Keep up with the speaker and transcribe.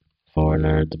For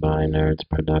Nerds by Nerds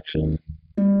production.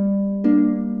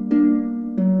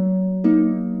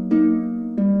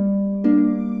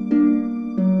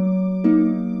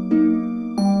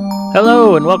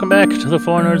 Hello and welcome back to the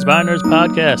For Nerds by Nerds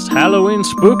podcast, Halloween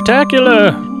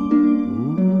Spooktacular.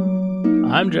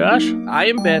 I'm Josh. I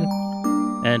am Ben.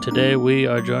 And today we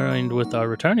are joined with our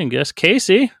returning guest,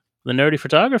 Casey, the nerdy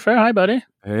photographer. Hi, buddy.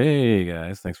 Hey,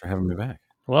 guys. Thanks for having me back.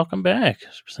 Welcome back.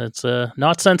 It's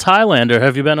not since Highlander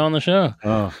have you been on the show.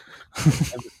 Oh,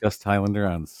 I've discussed Highlander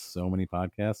on so many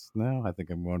podcasts now. I think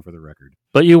I'm going for the record.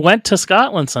 But you went to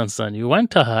Scotland since then. You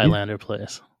went to Highlander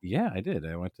Place. Yeah, I did.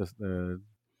 I went to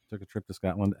took a trip to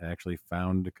Scotland. I actually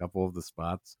found a couple of the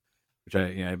spots, which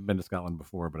I've been to Scotland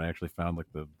before, but I actually found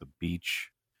like the beach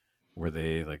where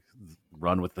they like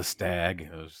run with the stag.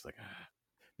 I was just like,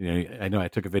 I know I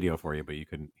took a video for you, but you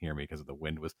couldn't hear me because the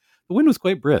wind was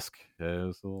quite brisk. It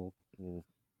was a little...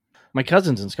 My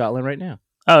cousin's in Scotland right now.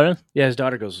 Oh, really? Yeah, his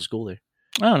daughter goes to school there.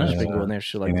 Oh, She's nice. been going there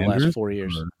for like St. the last Andrews, 4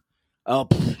 years. or- Oh,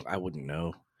 I wouldn't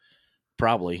know.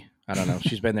 Probably. I don't know.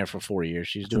 She's been there for 4 years.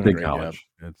 She's It's a doing a big great job. college.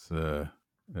 It's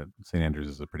St. Andrews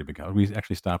is a pretty big college. We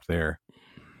actually stopped there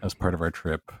as part of our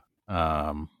trip.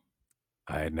 I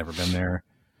had never been there,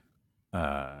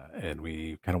 and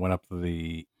we kind of went up to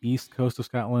the east coast of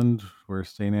Scotland, where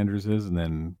St. Andrews is, and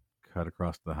then cut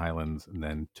across the Highlands, and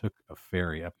then took a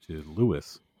ferry up to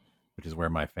Lewis, which is where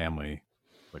my family,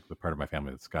 like the part of my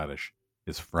family that's Scottish,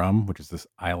 is from, which is this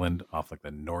island off like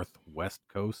the northwest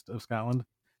coast of Scotland,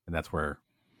 and that's where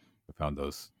we found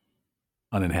those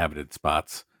uninhabited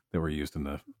spots that were used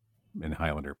in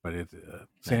Highlander. But it's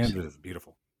St. Andrews is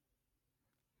beautiful,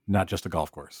 not just a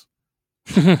golf course.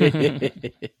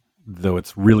 Though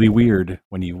it's really weird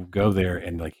when you go there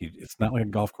and like it's not like a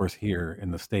golf course here in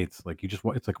the States. Like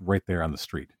it's like right there on the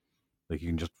street. Like you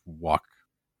can just walk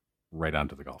right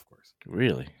onto the golf course.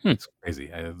 Really? It's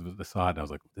crazy. I saw it and I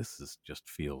was like, just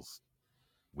feels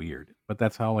weird. But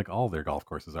that's how like all their golf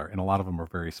courses are, and a lot of them are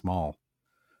very small.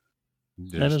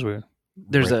 That is weird.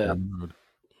 There's right a- down the road.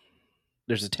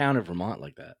 There's a town in Vermont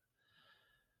like that.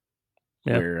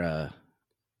 Yeah. Where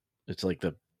it's like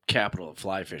the capital of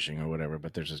fly fishing or whatever,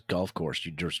 but there's this golf course.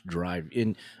 You just drive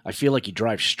in. I feel like you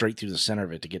drive straight through the center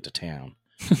of it to get to town.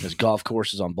 There's golf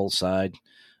courses on both sides,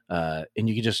 and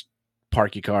you can just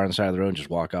park your car on the side of the road and just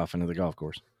walk off into the golf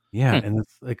course. Yeah, and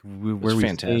it's like where we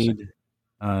fantastic. stayed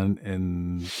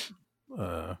in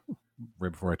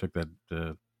right before I took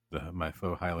that my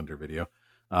faux Highlander video.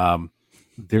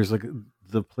 There's like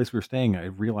the place we were staying. I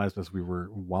realized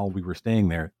while we were staying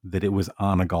there that it was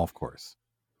on a golf course.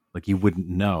 Like you wouldn't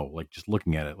know, like just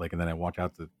looking at it. Like, and then I walk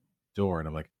out the door and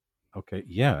I'm like, okay,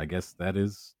 yeah, I guess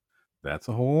that's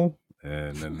a hole.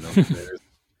 And then there's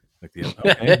like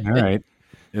okay, all right.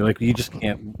 Like you just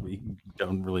can't. We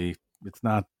don't really. It's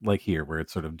not like here where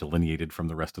it's sort of delineated from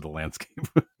the rest of the landscape.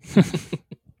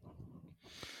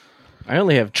 I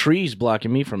only have trees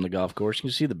blocking me from the golf course. You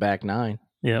can see the back nine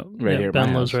Yeah, Right here at my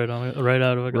Ben lives house. right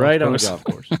out of a golf right on the course. golf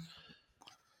course.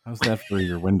 How's that for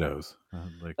your windows?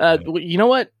 You know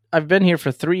what? I've been here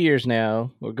for 3 years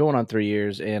now. We're going on 3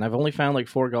 years, and I've only found like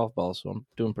 4 golf balls, so I'm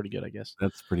doing pretty good, I guess.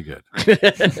 That's pretty good.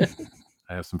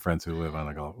 I have some friends who live on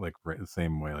a golf, like right the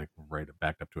same way, like right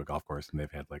backed up to a golf course, and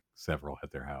they've had like several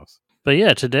at their house. But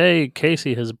yeah, today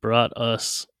Casey has brought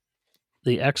us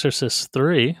The Exorcist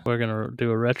 3. We're going to do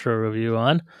a retro review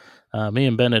on. Me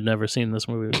and Ben had never seen this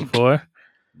movie before.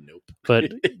 Nope.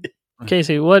 But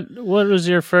Casey, what was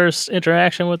your first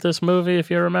interaction with this movie, if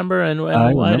you remember, and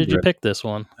I why did remember you it. pick this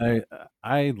one?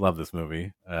 I love this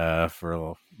movie for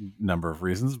a number of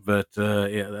reasons, but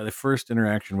the first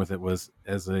interaction with it was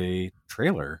as a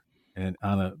trailer and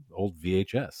on an old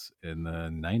VHS in the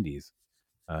 90s.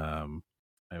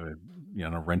 I would,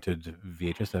 on a rented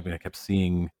VHS. I kept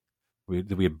seeing we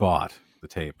had bought the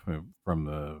tape from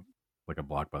like a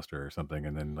Blockbuster or something,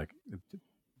 and then like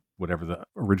whatever the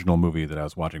original movie that I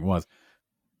was watching was,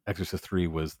 Exorcist 3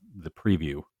 was the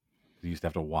preview. You used to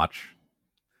have to watch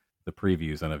the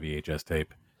previews on a VHS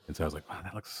tape, and so I was like, wow,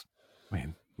 that looks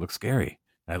scary.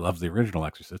 I love the original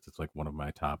Exorcist. It's like one of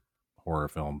my top horror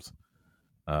films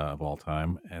of all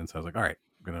time, and so I was like, all right,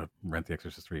 I'm gonna rent The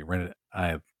Exorcist 3. Rent it.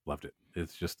 I loved it.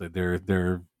 It's just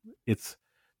that it's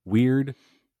weird,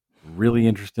 really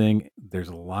interesting. There's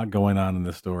a lot going on in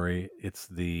this story. It's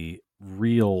the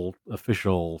real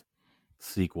official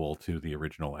sequel to the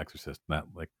original Exorcist, not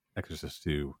like Exorcist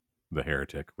 2 The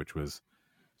Heretic, which was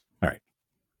all right.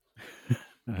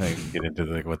 I can get into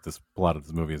like what this plot of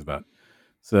this movie is about.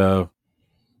 So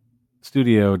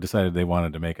studio decided they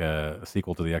wanted to make a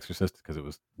sequel to The Exorcist because it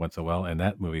went so well, and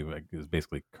that movie is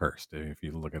basically cursed. If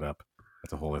you look it up,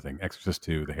 that's a whole other thing. Exorcist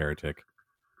 2 The Heretic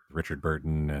Richard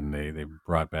Burton, and they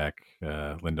brought back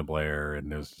Linda Blair,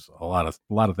 and there's just a lot of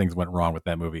things went wrong with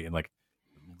that movie, and like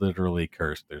literally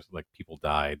cursed. There's like people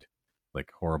died,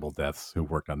 like horrible deaths who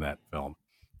worked on that film.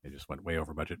 It just went way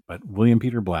over budget. But William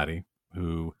Peter Blatty,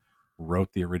 who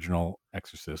wrote the original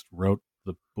Exorcist, wrote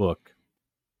the book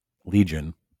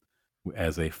Legion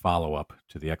as a follow-up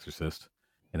to The Exorcist,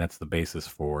 and that's the basis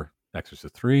for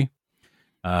Exorcist 3,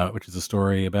 which is a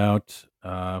story about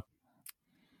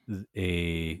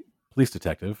a police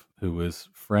detective who was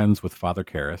friends with Father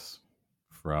Karras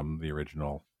from the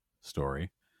original story,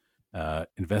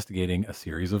 investigating a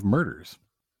series of murders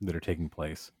that are taking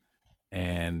place,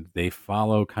 and they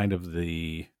follow kind of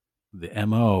the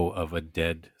MO of a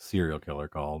dead serial killer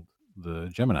called the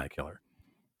Gemini Killer,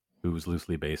 who was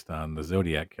loosely based on the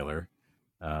Zodiac Killer.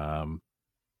 The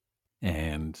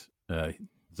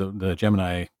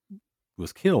Gemini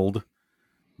was killed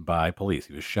by police.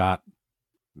 He was shot,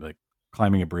 like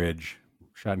climbing a bridge,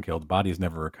 shot and killed. The body is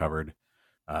never recovered.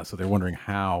 So they're wondering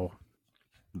how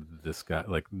this guy,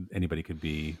 like anybody could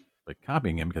be like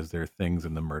copying him, because there are things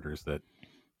in the murders that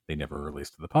they never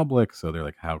released to the public. So they're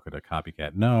like, how could a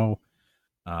copycat know?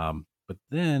 But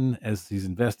then as he's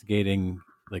investigating,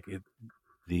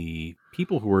 the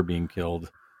people who are being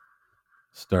killed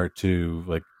start to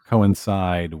like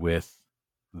coincide with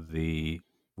the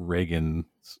Reagan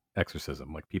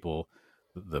exorcism. Like people,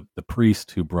 the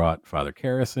priest who brought Father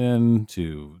Karras in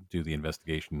to do the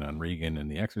investigation on Reagan and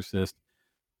the Exorcist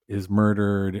is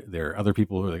murdered. There are other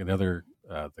people who are like another,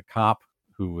 the cop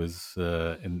who was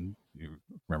you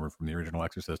remember from the original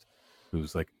Exorcist,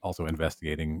 who's like also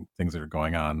investigating things that are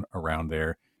going on around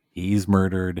there. He's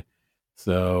murdered.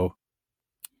 So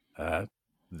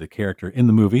the character in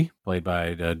the movie, played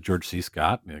by George C.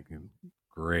 Scott, a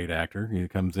great actor, he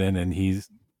comes in, and he's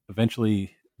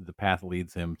eventually, the path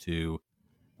leads him to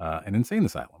an insane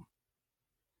asylum.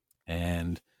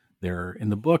 And in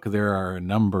the book, there are a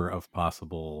number of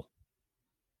possible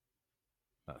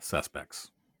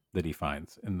suspects that he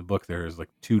finds. In the book, there's like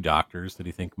 2 doctors that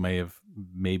he think may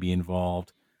be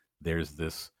involved. There's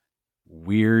this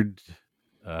weird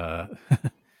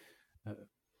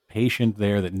patient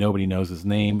there that nobody knows his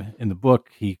name. In the book,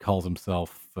 he calls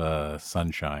himself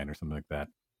Sunshine or something like that.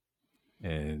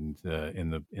 And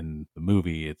in the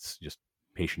movie, it's just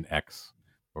Patient X,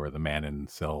 or the man in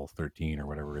cell 13 or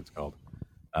whatever it's called.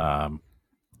 And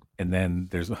then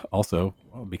there's also,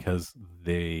 because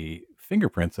the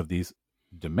fingerprints of these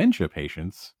dementia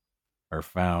patients are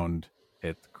found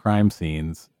at crime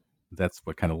scenes, that's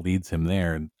what kind of leads him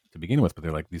there to begin with. But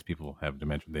they're like, these people have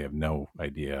dementia. They have no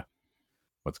idea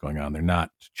what's going on. They're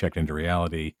not checked into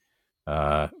reality.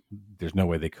 There's no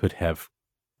way they could have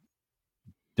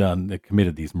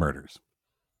committed these murders.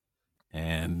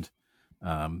 And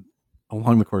along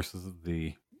the course of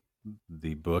the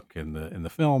book and the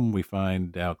film, we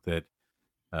find out that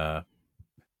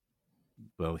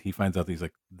he finds out he's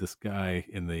like, this guy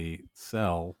in the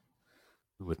cell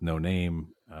with no name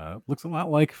looks a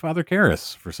lot like Father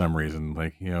Karras for some reason.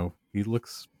 Like, he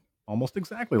looks almost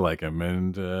exactly like him.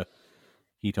 And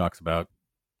he talks about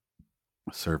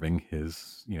serving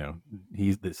his,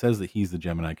 it says that he's the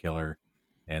Gemini Killer,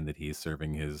 and that he's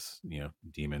serving his,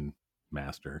 demon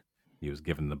master. He was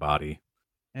given the body,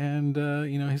 and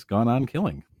he's gone on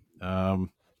killing.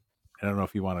 I don't know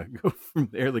if you want to go from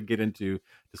there to get into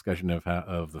discussion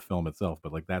of the film itself,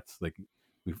 but like that's like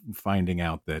we're finding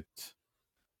out that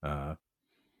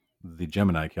the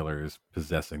Gemini Killer is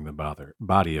possessing the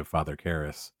body of Father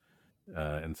Karras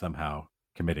and somehow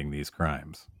committing these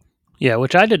crimes. Yeah,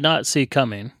 which I did not see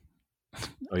coming.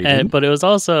 Oh, you didn't? But it was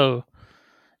also,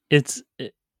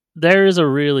 there is a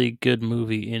really good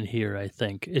movie in here, I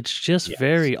think. It's just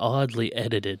very oddly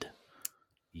edited.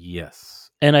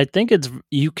 Yes. And I think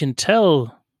you can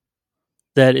tell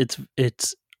that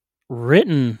it's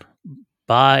written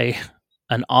by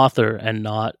an author and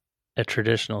not a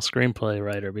traditional screenplay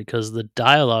writer, because the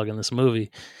dialogue in this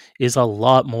movie is a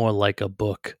lot more like a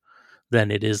book than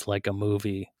it is like a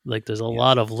movie. Like there's a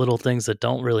lot of little things that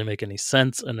don't really make any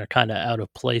sense, and they're kind of out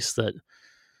of place, that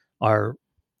are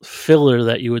filler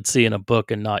that you would see in a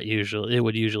book and it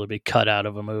would usually be cut out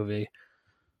of a movie.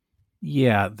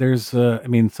 Yeah, there's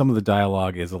some of the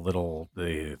dialogue is a little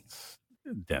it's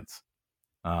dense.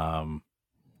 And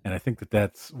I think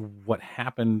that's what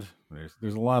happened.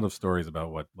 There's a lot of stories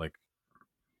about what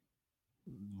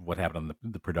happened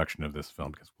on the production of this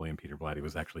film, because William Peter Blatty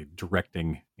was actually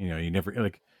directing. You never I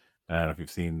don't know if you've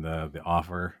seen the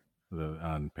Offer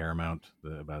on Paramount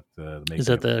about the making. Is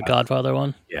that the Godfather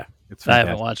one? Yeah, it's fantastic. I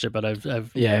haven't watched it, but I've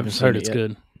heard it's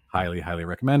good. Highly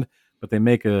recommend. But they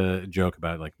make a joke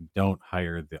about don't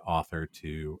hire the author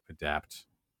to adapt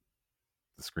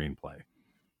the screenplay.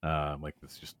 Like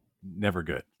it's just never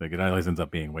good. Like it always ends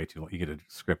up being way too long. You get a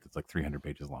script that's like 300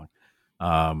 pages long.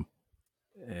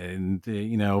 And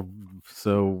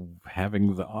so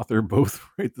having the author both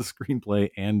write the screenplay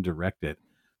and direct it,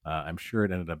 I'm sure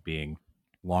it ended up being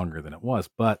longer than it was.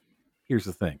 But here's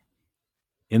the thing: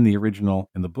 in the original,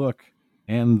 in the book,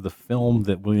 and the film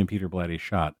that William Peter Blatty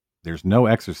shot, there's no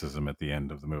exorcism at the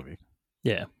end of the movie.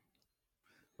 Yeah.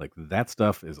 Like that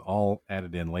stuff is all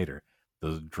added in later.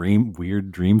 Those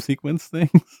weird dream sequence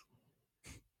things,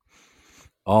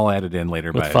 all added in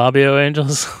later With by Fabio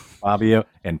Angels. Fabio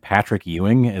and Patrick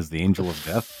Ewing as the Angel of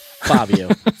Death.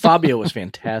 Fabio was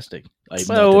fantastic.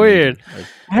 So weird.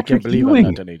 I can't believe I'm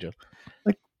not an angel.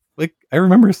 Like I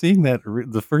remember seeing that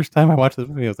the first time I watched this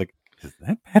movie. I was like, "Is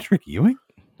that Patrick Ewing?"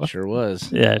 Sure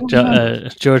was. Yeah,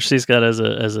 George C. Scott as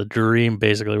a dream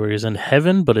basically where he's in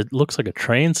heaven, but it looks like a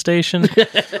train station,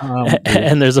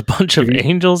 and there's a bunch of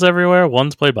angels everywhere.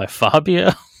 One's played by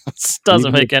Fabio. This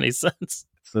doesn't make any sense.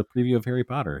 It's the preview of Harry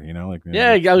Potter,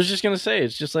 Yeah, I was just gonna say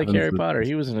it's just like Harry Potter.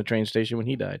 He was in a train station when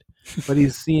he died, but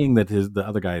he's seeing that the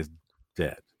other guy is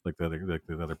dead. Like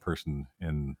the other person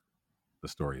in the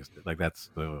story is dead. Like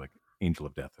that's the Angel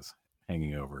of Death is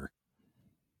hanging over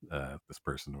this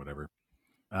person, whatever.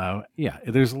 Yeah,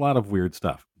 there's a lot of weird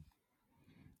stuff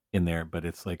in there, but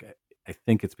it's like I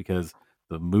think it's because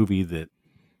the movie that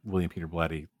William Peter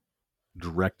Blatty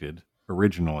directed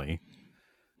originally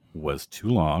was too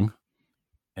long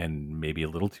and maybe a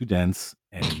little too dense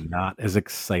and not as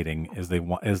exciting as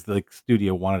the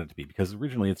studio wanted it to be. Because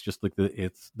originally it's just like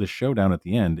the showdown at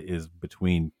the end is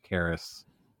between Karras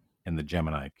and the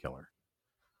Gemini killer.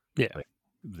 Yeah, like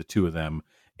the two of them,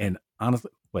 and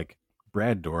honestly, like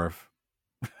Brad Dourif.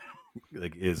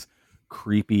 Like is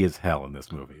creepy as hell in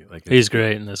this movie. Like he's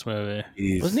great in this movie.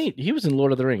 Wasn't he? He was in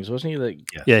Lord of the Rings, wasn't he? Like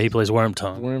yeah, he plays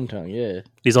Wormtongue. Wormtongue, yeah.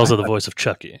 He's also the voice of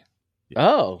Chucky.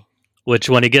 Oh, which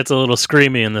when he gets a little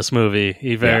screamy in this movie,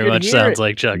 he very much sounds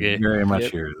like Chucky. Very much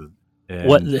here.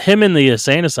 What him in the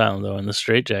insane asylum though, in the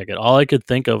straitjacket, all I could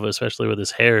think of, especially with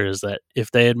his hair, is that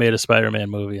if they had made a Spider-Man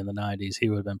movie in the '90s, he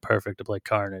would have been perfect to play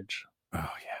Carnage.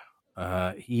 Oh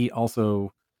yeah. He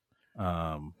also.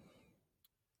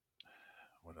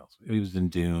 What else? He was in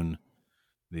Dune,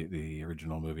 the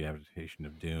original movie adaptation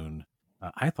of Dune.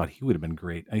 I thought he would have been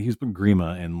great. He's been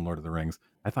Grima in Lord of the Rings.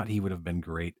 I thought he would have been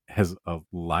great as a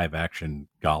live action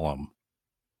Gollum.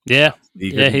 Yeah,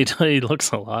 he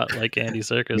looks a lot like Andy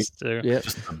Serkis too. Yeah,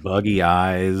 just the buggy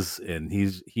eyes, and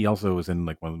he also was in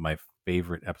like one of my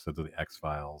favorite episodes of the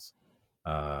X-Files,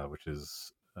 which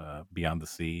is Beyond the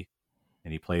Sea,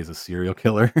 and he plays a serial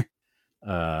killer.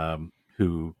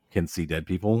 Who can see dead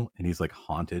people, and he's like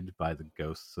haunted by the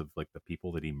ghosts of like the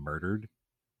people that he murdered,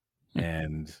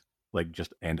 and like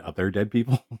and other dead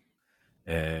people.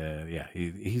 Yeah,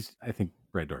 he's. I think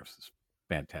Brad Dourif is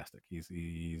fantastic. He's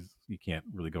you can't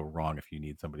really go wrong if you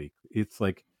need somebody. It's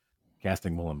like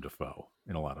casting Willem Dafoe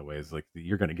in a lot of ways. Like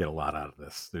you're going to get a lot out of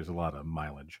this. There's a lot of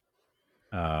mileage.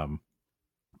 But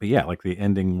yeah, like the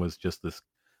ending was just this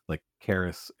like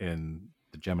Karras and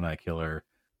the Gemini killer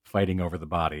fighting over the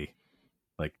body.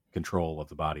 Like control of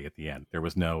the body at the end. There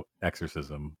was no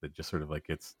exorcism that just sort of like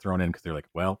gets thrown in because they're like,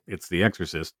 well, it's The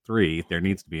Exorcist 3. There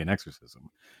needs to be an exorcism.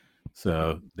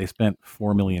 So they spent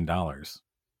 $4 million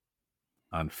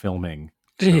on filming.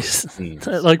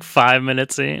 Jeez, like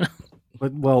 5-minute scene.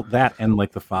 But well, that and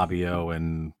like the Fabio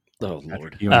and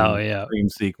Lord, dream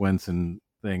sequence and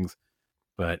things.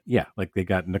 But yeah, like they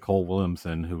got Nicole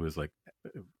Williamson, who was like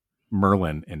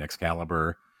Merlin in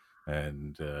Excalibur,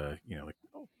 and like.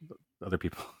 Other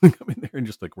people come in there and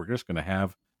just like we're just going to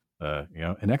have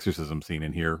an exorcism scene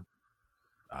in here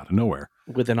out of nowhere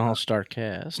with an all-star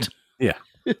cast. Yeah.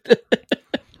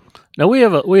 Now me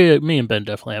and Ben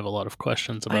definitely have a lot of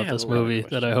questions about this movie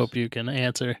that I hope you can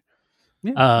answer.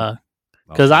 Yeah.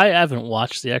 Because I haven't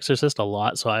watched The Exorcist a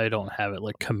lot, so I don't have it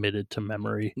like committed to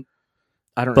memory.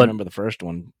 I don't remember the first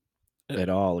one at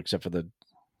all, except for the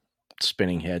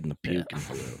spinning head and the puke.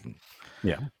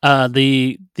 Yeah.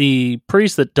 The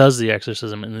priest that does the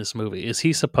exorcism in this movie, is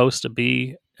he supposed to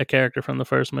be a character from the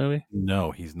first movie?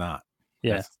 No, he's not.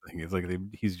 Yeah. That's the thing. It's like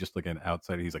he's just like an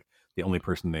outsider. He's like the only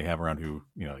person they have around who,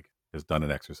 like has done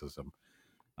an exorcism.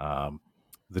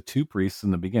 The two priests in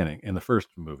the first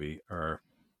movie are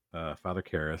Father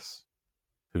Karras,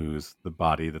 who's the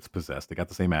body that's possessed. They got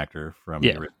the same actor from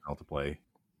the original to play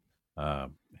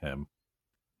him.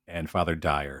 And Father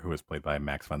Dyer, who is played by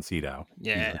Max von Sydow.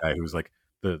 Yeah. He's the guy who's like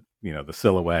the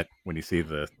silhouette when you see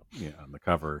the on the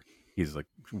cover, he's like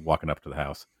walking up to the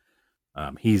house.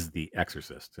 He's the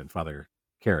exorcist, and Father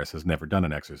Karras has never done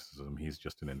an exorcism. He's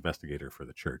just an investigator for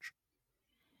the church.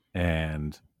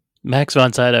 And Max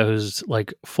von Sydow, who's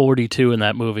like 42 in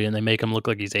that movie, and they make him look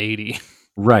like he's 80.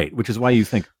 Right, which is why you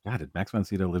think, God, did Max von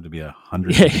Sydow live to be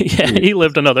 100? Yeah, he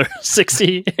lived another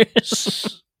 60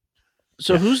 years.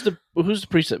 So who's the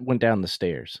priest that went down the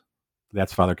stairs?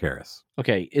 That's Father Karras.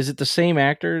 Okay, is it the same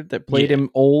actor that played Yeah. him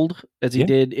old as he Yeah.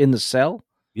 did in The Cell?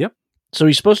 Yep. So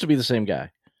he's supposed to be the same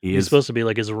guy. He's supposed to be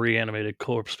like his reanimated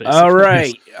corpse, basically. All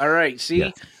right. See,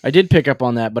 Yes. I did pick up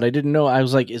on that, but I didn't know. I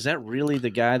was like, is that really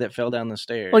the guy that fell down the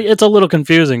stairs? Well, it's a little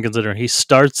confusing considering he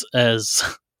starts as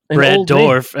An Brad old man.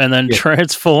 Dourif and then Yeah.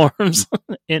 transforms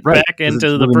Right, back 'cause it's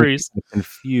into the really priest.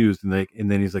 confused, and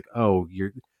then he's like, "Oh,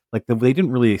 you're like they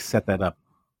didn't really set that up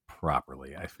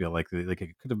properly." I feel like it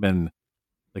could have been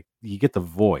like you get the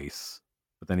voice,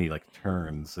 but then he like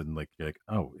turns and like you're like,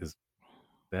 "Oh, is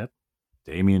that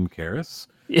Damien Karras?"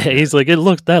 Yeah, he's like,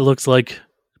 that looks like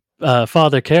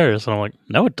Father Karras. And I'm like,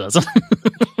 no, it doesn't.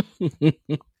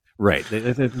 Right.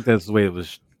 I think that's the way it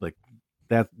was. Like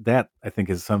that I think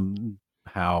is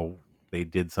somehow they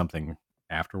did something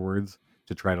afterwards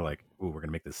to try to like, oh, we're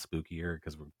gonna make this spookier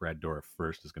because Brad Dourif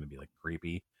first is gonna be like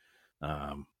creepy,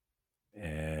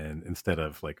 and instead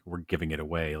of like we're giving it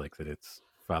away like that it's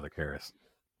Father Karras,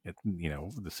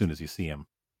 as soon as you see him.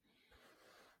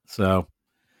 So,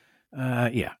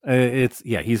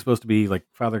 he's supposed to be like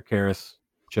Father Karras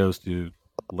chose to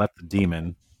let the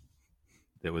demon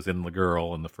that was in the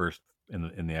girl in the first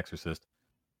in the Exorcist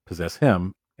possess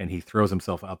him, and he throws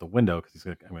himself out the window because he's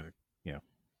like, I'm gonna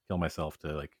kill myself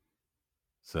to like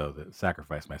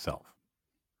sacrifice myself.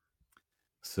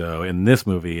 So in this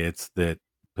movie, it's that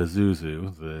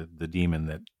Pazuzu, the demon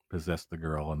that possessed the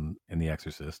girl in the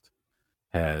Exorcist,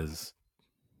 has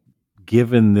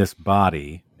given this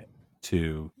body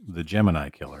to the Gemini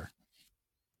killer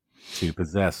to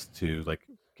possess to like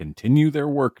continue their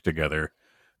work together.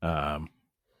 And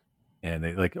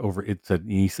they like over it said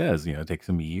he says, it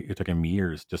took him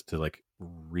years just to like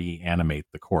reanimate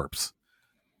the corpse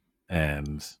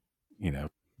and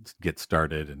get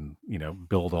started and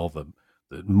build all the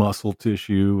muscle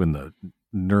tissue and the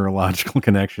neurological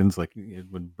connections. Like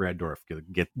when Brad Dourif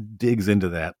digs into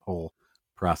that whole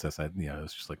process,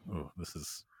 it's just like, oh, this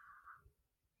is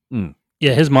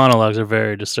Yeah, his monologues are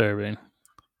very disturbing.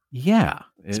 Yeah,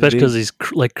 especially because he's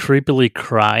like creepily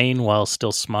crying while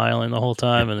still smiling the whole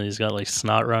time, and he's got like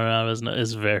snot running out of his nose.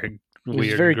 It's very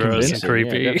weird, very gross, and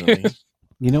creepy. Yeah,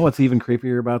 you know what's even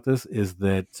creepier about this is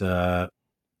that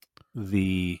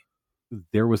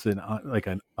there was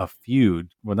a feud.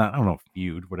 Well, I don't know,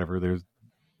 feud, whatever. There's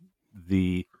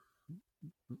the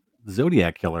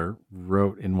Zodiac killer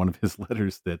wrote in one of his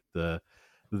letters that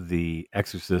the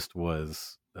Exorcist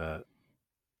was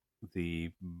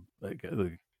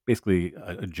basically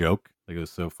a joke, like it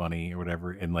was so funny or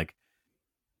whatever, and like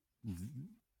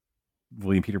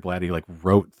William Peter Blatty like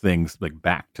wrote things like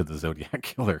back to the Zodiac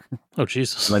killer. Oh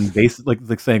Jesus! And then basically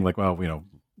like saying like, well,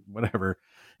 whatever,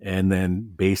 and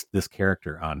then based this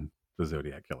character on the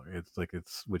Zodiac killer.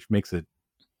 It's which makes it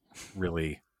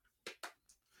really,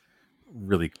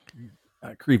 really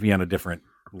creepy on a different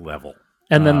level.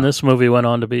 And then this movie went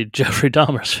on to be Jeffrey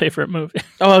Dahmer's favorite movie.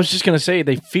 Oh, I was just gonna say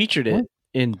they featured it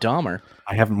in Dahmer.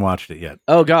 I haven't watched it yet.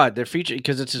 Oh God, they're featured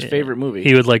because it's his favorite movie.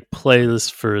 He would like play this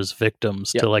for his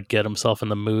victims to like get himself in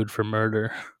the mood for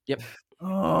murder. Yep.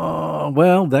 Oh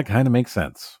well, that kind of makes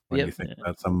sense when Yep. you think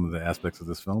about some of the aspects of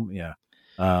this film. Yeah,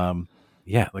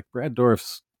 like Brad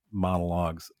Dourif's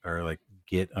monologues are like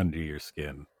get under your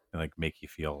skin and like make you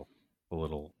feel a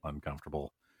little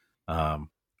uncomfortable.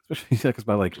 Especially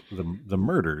about like the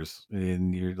murders,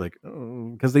 and you're like, oh,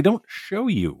 because they don't show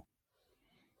you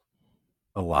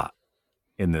a lot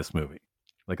in this movie.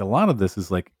 Like a lot of this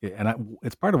is like, and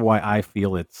it's part of why I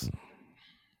find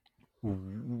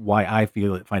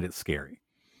it scary.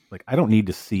 Like I don't need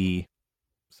to see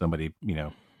somebody,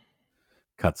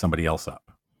 cut somebody else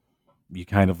up. You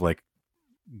kind of like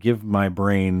give my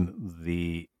brain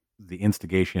the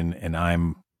instigation, and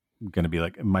I'm going to be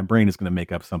like, my brain is going to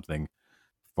make up something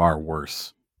far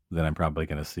worse than I'm probably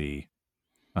going to see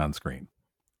on screen.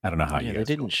 I don't know how you guys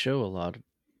they didn't show a lot of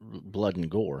blood and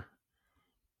gore.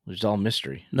 It was all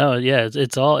mystery. No, yeah,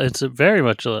 it's very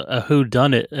much a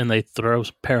whodunit, and they throw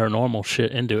paranormal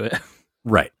shit into it.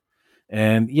 Right.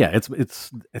 And yeah,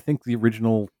 it's I think the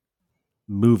original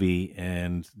movie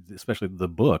and especially the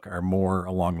book are more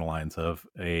along the lines of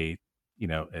a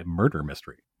murder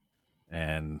mystery.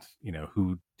 And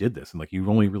who did this, and like you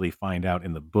only really find out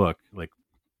in the book like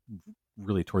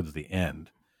really towards the end,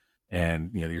 and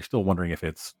you're still wondering if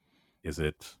is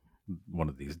it one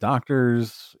of these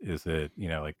doctors, is it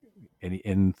like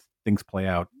and things play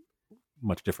out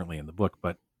much differently in the book,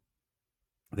 but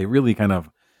they really kind of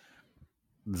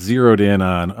zeroed in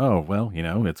on, oh well,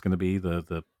 it's going to be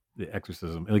the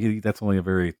exorcism. Like, that's only a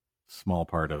very small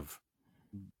part of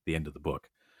the end of the book.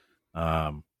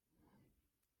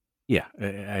 Yeah,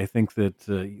 I think that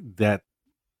that,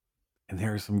 and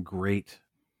there are some great,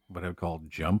 what I would call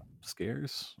jump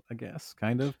scares, I guess,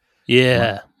 kind of.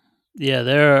 Yeah. Yeah,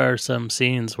 there are some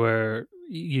scenes where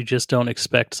you just don't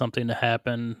expect something to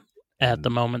happen at the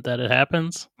moment that it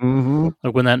happens. Mm-hmm.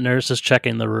 Like when that nurse is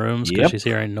checking the rooms because Yep. she's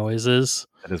hearing noises.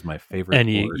 That is my favorite. And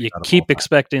you horror shot of all keep time.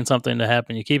 expecting something to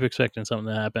happen. You keep expecting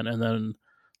something to happen. And then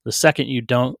the second you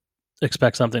don't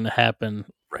expect something to happen,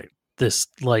 Right. this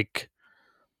like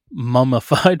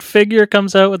mummified figure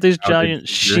comes out with these giant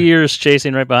shears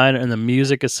chasing right behind it. And the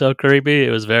music is so creepy.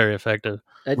 It was very effective.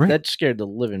 That scared the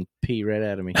living pee right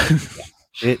out of me.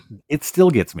 It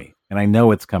still gets me, and I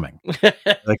know it's coming.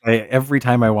 Like every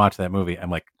time I watch that movie,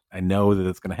 I'm like, I know that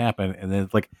it's going to happen, and then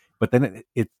it's like, but then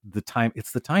it's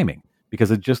the timing, because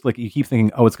it just like you keep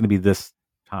thinking, oh, it's going to be this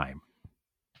time,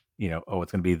 oh,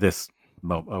 it's going to be this.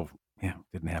 Oh, yeah,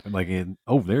 didn't happen. Like,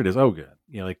 oh, there it is. Oh, good.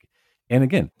 Like, and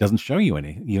again, doesn't show you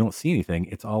anything. You don't see anything.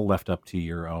 It's all left up to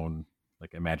your own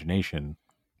like imagination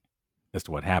as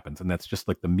to what happens, and that's just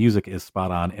like the music is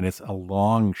spot on, and it's a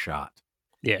long shot.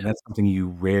 Yeah, and that's something you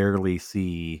rarely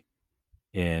see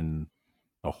in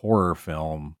a horror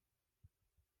film.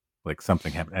 Like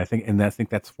something happened, I think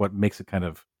that's what makes it kind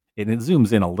of. And it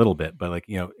zooms in a little bit, but like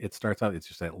it starts out. It's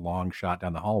just that long shot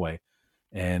down the hallway,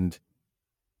 and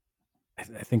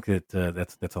I think that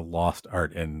that's a lost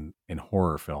art in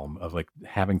horror film, of like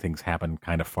having things happen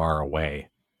kind of far away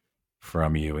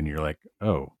from you, and you're like,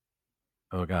 oh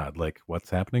god, like what's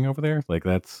happening over there? Like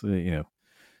that's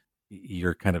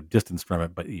you're kind of distanced from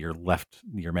it, but your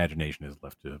imagination is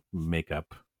left to make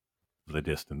up the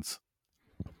distance.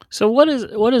 So what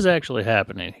is actually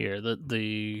happening here?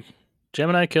 The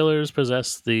Gemini killers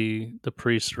possess the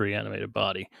priest's reanimated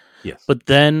body. Yes, but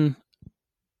then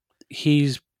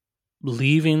he's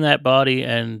leaving that body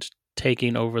and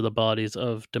taking over the bodies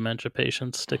of dementia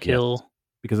patients to kill.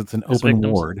 Because it's an open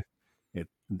ward,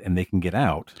 and they can get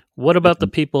out. What about the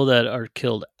people that are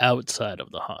killed outside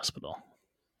of the hospital?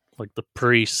 Like the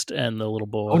priest and the little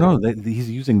boy. Oh no, he's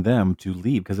using them to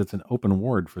leave because it's an open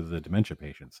ward for the dementia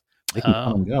patients. They can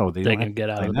come and go. They can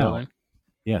get out of the building.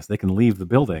 Yes, they can leave the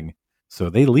building. So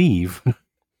they leave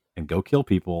and go kill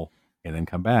people, and then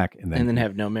come back, and then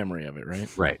have no memory of it,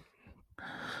 right? Right.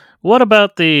 What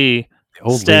about the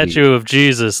statue of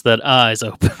Jesus that eyes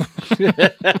open?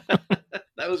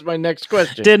 That was my next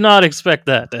question. Did not expect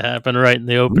that to happen right in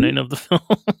the opening of the film.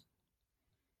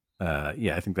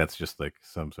 Yeah, I think that's just like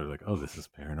some sort of like, oh, this is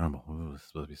paranormal. Oh, this is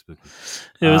supposed to be spooky.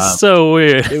 It was so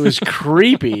weird. It was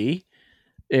creepy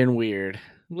and weird.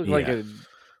 It looked like a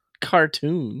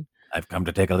cartoon. I've come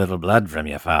to take a little blood from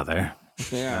your father.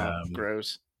 Yeah,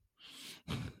 gross.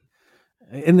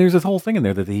 And there's this whole thing in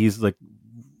there that he's like,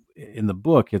 in the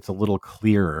book, it's a little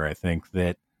clearer, I think,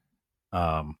 that,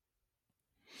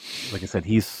 like I said,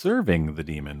 he's serving the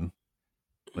demon.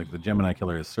 Like the Gemini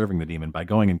killer is serving the demon by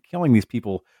going and killing these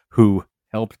people who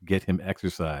helped get him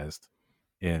exorcised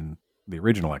in the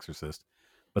original Exorcist.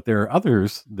 But there are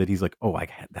others that he's like, oh,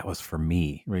 that was for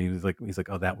me. Right? He's like,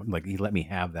 oh, that one, like he let me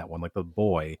have that one. Like the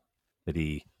boy that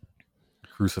he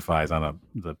crucifies on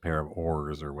the pair of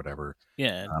oars or whatever.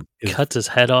 Yeah, cuts his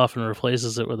head off and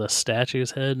replaces it with a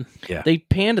statue's head. Yeah, they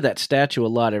panned to that statue a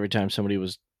lot every time somebody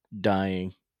was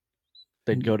dying.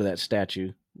 They'd go to that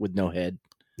statue with no head.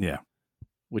 Yeah.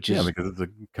 Which is because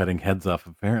it's cutting heads off.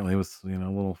 Apparently, it was a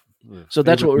little. So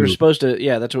that's what we were supposed to.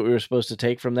 Yeah, that's what we were supposed to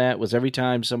take from that. Was every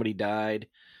time somebody died,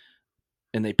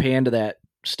 and they panned to that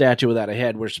statue without a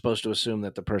head, we're supposed to assume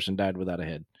that the person died without a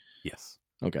head. Yes.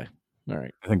 Okay. All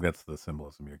right. I think that's the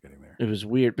symbolism you're getting there. It was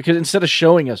weird because instead of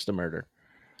showing us the murder,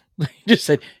 they just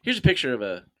said, "Here's a picture of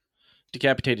a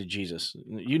decapitated Jesus.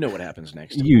 You know what happens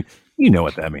next." You know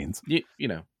what that means. You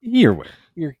know. You're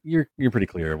aware. You're pretty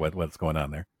clear what's going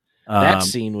on there. That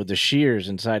scene with the shears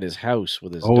inside his house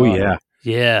with his daughter. Yeah.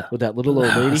 Yeah. With that little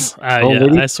old lady.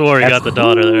 Lady? I swore he got the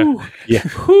daughter there. Yeah.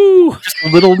 Just a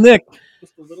little Nick.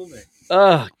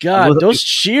 Oh, God. Those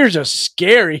shears are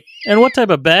scary. And what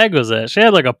type of bag was that? She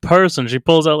had like a purse and she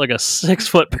pulls out like a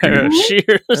 6-foot pair of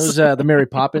shears. That was the Mary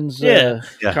Poppins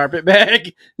carpet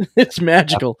bag. It's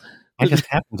magical. I just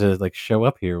happened to like show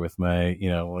up here with my,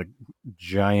 like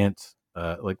giant,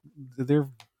 like they're,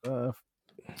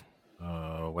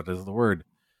 what is the word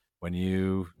when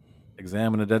you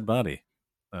examine a dead body?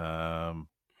 Can't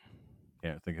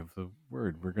think of the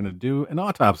word. We're gonna do an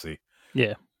autopsy.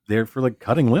 Yeah, they're for like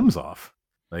cutting limbs off.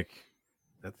 Like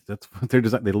that's what they're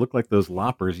designed. They look like those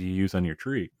loppers you use on your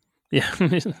tree. Yeah.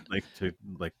 like to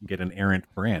like get an errant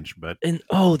branch. But And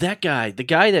that guy, the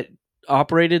guy that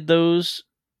operated those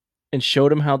and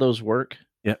showed him how those work.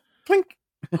 yeah, clink.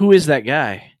 Who is that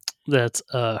guy? That's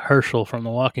Herschel from The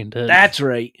Walking Dead. That's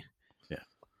right. Yeah.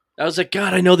 I was like,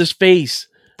 God, I know this face.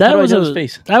 that How do I was know a his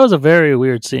face? that was a very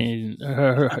weird scene.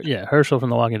 Yeah, Herschel from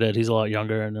The Walking Dead. He's a lot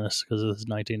younger in this because this is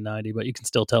 1990, but you can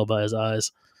still tell by his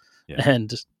eyes. Yeah.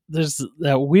 And there's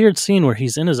that weird scene where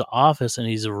he's in his office and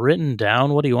he's written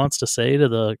down what he wants to say to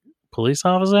the police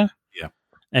officer. Yeah.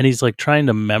 And he's like trying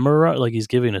to memorize, like he's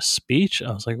giving a speech.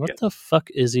 I was like, what Yes. the fuck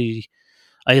is he?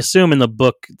 I assume in the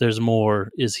book there's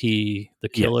more. Is he the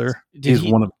killer? Yes.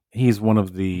 He's one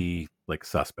of the like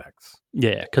suspects.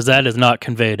 Yeah, because that is not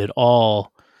conveyed at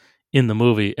all in the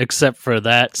movie, except for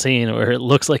that scene where it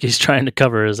looks like he's trying to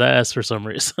cover his ass for some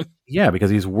reason. Yeah, because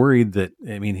he's worried that,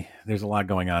 I mean, there's a lot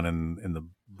going on in the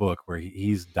book where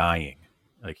he's dying.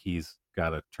 Like he's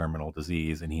got a terminal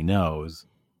disease and he knows,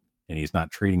 and he's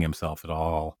not treating himself at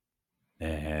all.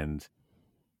 And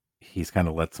he's kind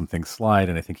of let some things slide.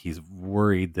 And I think he's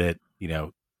worried that,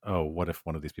 oh, what if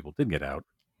one of these people did get out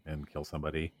and kill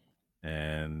somebody?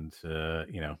 And,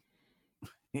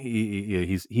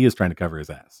 he is trying to cover his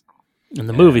ass. In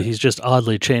the movie, he's just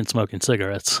oddly chain smoking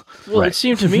cigarettes. Well, Right. it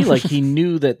seemed to me like he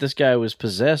knew that this guy was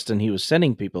possessed and he was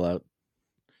sending people out,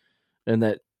 and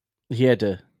that he had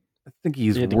to. I think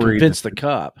he's He had to worried convince the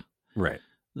cop right.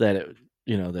 that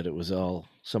it was all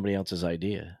somebody else's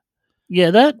idea. Yeah,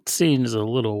 that scene is a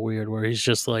little weird where he's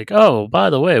just like, oh, by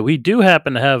the way, we do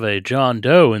happen to have a John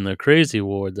Doe in the crazy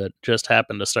ward that just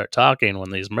happened to start talking when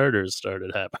these murders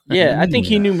started happening. Yeah, I think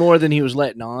he Yeah. knew more than he was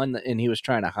letting on, and he was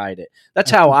trying to hide it.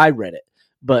 That's how I read it,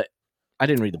 but I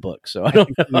didn't read the book, so I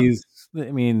don't know.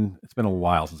 I mean, it's been a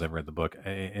while since I've read the book.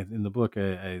 In the book,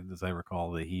 as I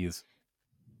recall, that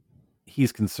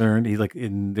he's concerned. He's like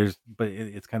but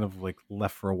it's kind of like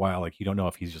left for a while. Like you don't know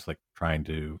if he's just like trying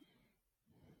to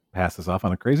pass this off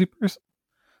on a crazy person.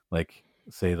 Like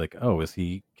say like, oh, is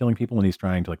he killing people? And he's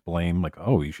trying to like blame like,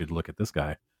 oh, you should look at this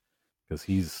guy because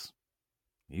he's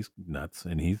nuts,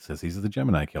 and he says he's the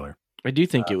Gemini killer. I do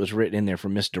think it was written in there for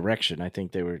misdirection. I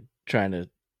think they were trying to,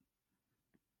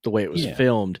 the way it was Yeah.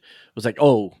 filmed was like,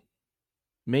 oh,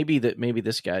 maybe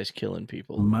this guy's killing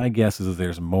people. My guess is that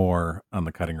there's more on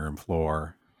the cutting room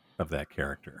floor of that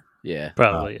character. Yeah,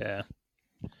 Probably, yeah.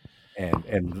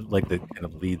 And like that kind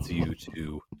of leads you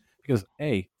to, because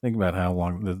think about how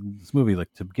long this movie,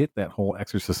 like to get that whole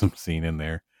exorcism scene in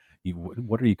there,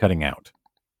 what are you cutting out,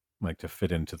 like to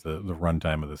fit into the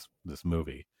runtime of this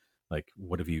movie? Like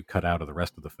what have you cut out of the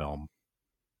rest of the film?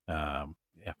 $4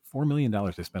 million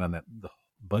they spent on that. The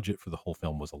budget for the whole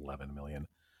film was $11 million.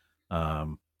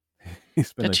 He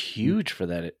spent that's huge for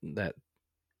that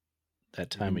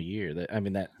time of year. That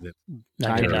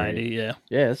 1990, yeah.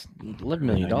 it's $11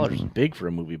 million is big for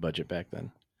a movie budget back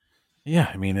then.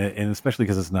 Yeah, I mean, and especially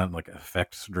because it's not like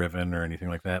effects driven or anything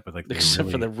like that, but like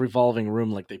Except for the revolving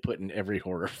room like they put in every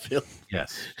horror film.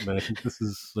 yes, but I think this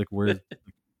is like where.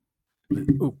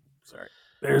 Oh, sorry.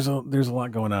 There's a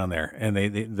lot going on there, and they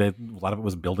a lot of it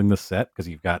was building the set because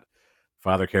you've got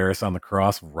Father Karras on the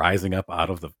cross rising up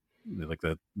out of the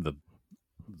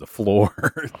floor.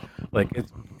 Like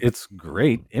it's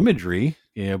great imagery,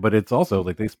 but it's also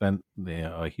like they spent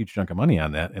a huge chunk of money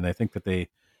on that, and I think that they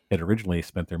had originally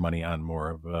spent their money on more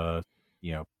of a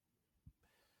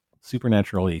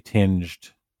supernaturally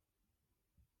tinged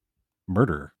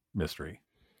murder mystery,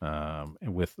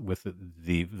 with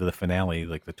the finale,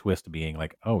 like the twist being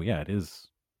like, oh yeah, it is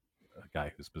a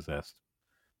guy who's possessed,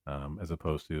 as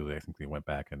opposed to I think they went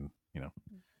back and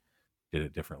did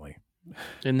it differently.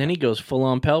 And then he goes full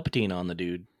on Palpatine on the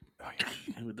dude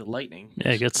with the lightning.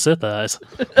 Yeah, get Sith eyes.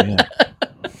 Yeah.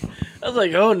 I was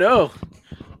like, oh no,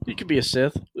 he could be a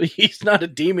Sith. He's not a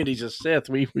demon; he's a Sith.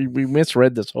 We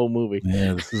misread this whole movie.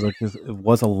 Yeah, this is like it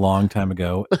was a long time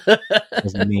ago.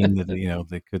 Doesn't mean that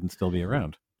they couldn't still be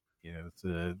around. It's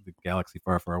the galaxy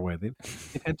far, far away. They've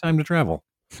had time to travel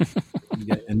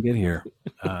and get here.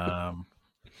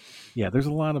 Yeah, there's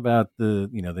a lot about the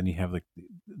then you have like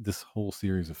this whole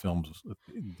series of films,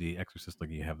 The Exorcist. Like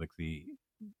you have like the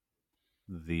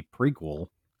prequel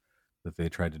that they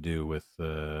tried to do with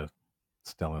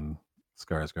Stellan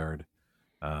Skarsgård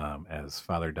as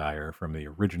Father Dyer from the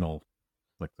original,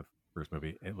 like the first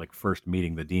movie, like first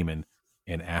meeting the demon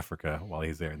in Africa while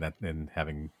he's there,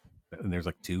 and there's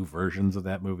like two versions of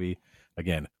that movie.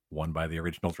 Again, one by the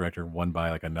original director, one by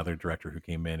like another director who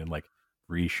came in and like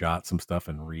reshot some stuff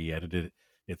and re-edited it.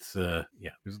 It's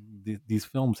these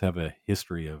films have a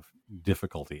history of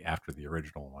difficulty after the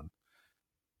original one.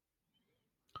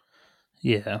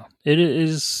 Yeah, it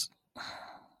is.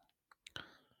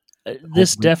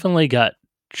 This Hopefully- definitely got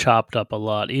chopped up a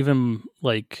lot, even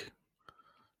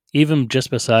just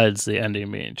besides the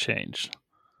ending being changed.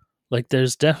 Like,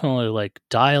 there's definitely like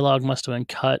dialogue must have been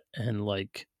cut, and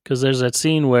like, because there's that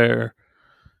scene where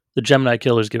the Gemini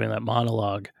killer's giving that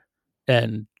monologue,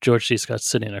 and George C. Scott's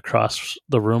sitting across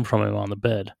the room from him on the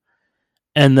bed,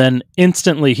 and then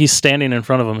instantly he's standing in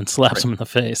front of him and slaps him in the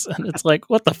face, and it's like,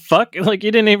 what the fuck? Like,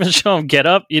 you didn't even show him get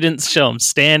up, you didn't show him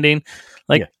standing,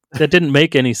 like. Yeah. That didn't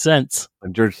make any sense.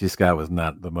 And George C. Scott was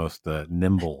not the most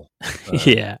nimble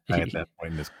Yeah. guy at that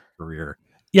point in his career.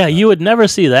 Yeah, you would never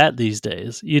see that these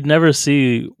days. You'd never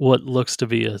see what looks to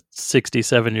be a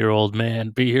 67-year-old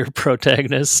man be your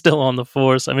protagonist still on the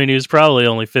force. I mean, he was probably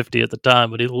only 50 at the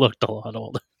time, but he looked a lot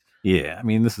older. Yeah, I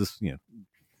mean, this is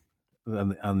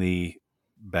on the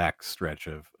back stretch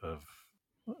of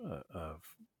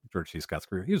George C. Scott's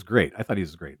career. He was great. I thought he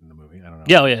was great in the movie. I don't know.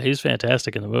 Yeah, yeah, he's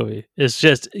fantastic in the movie. It's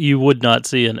just you would not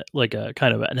see a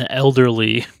kind of an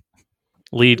elderly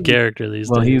lead character these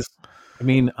days. I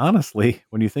mean, honestly,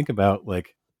 when you think about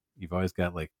like, you've always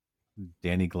got like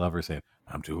Danny Glover saying,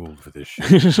 "I'm too old for this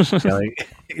shit."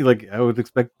 like I would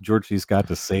expect George C. Scott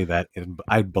to say that, and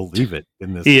I'd believe it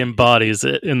in this. He embodies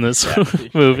it in this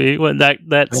movie. When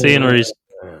that scene where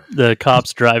the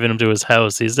cops driving him to his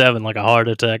house, he's having like a heart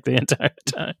attack the entire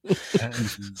time.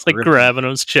 It's like grabbing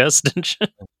his chest and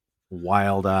shit.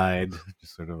 Wild-eyed,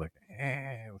 just sort of like,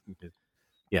 yeah,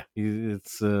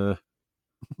 it's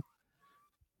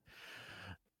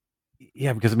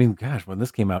yeah, because I mean, gosh, when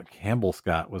this came out, Campbell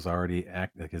Scott was already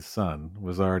like his son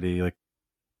was already like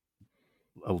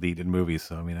a lead in movies.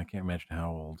 So I mean, I can't imagine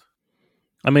how old.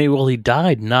 I mean, well, he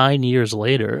died 9 years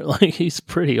later. Like, he's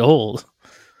pretty old.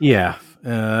 Yeah,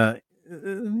 yeah.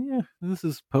 This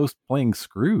is post playing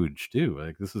Scrooge too.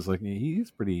 Like, this is like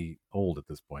he's pretty old at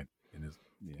this point in his.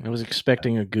 I was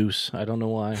expecting a goose. I don't know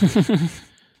why.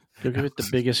 Go give it the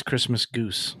biggest Christmas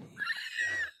goose.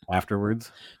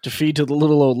 Afterwards, to feed to the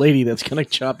little old lady that's going to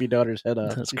chop your daughter's head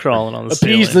off. That's crawling on the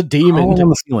Appease ceiling. the demon. On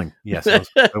the ceiling. Yes, I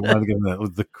wanted to give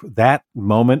him that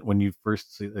moment when you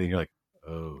first see it, you're like,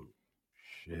 oh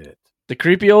shit. The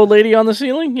creepy old lady on the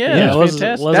ceiling? Yeah, I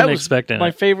fantastic. wasn't That was expecting my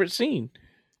it. favorite scene.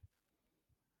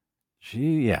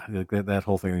 Like that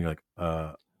whole thing. You're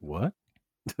like, what?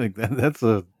 Like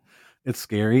it's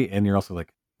scary, and you're also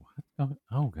like, what?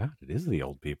 Oh god, it is the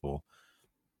old people.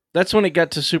 That's when it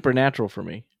got to supernatural for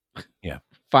me. Yeah,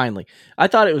 finally. I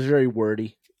thought it was very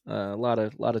wordy. A lot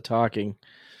of talking,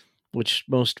 which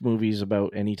most movies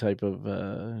about any type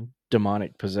of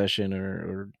demonic possession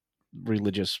or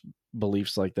religious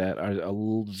beliefs like that are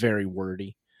very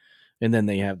wordy. And then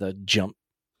they have the jump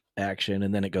action,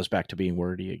 and then it goes back to being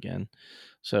wordy again.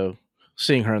 So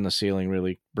seeing her on the ceiling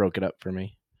really broke it up for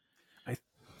me. I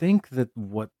think that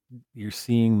what you're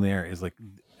seeing there is like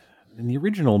in the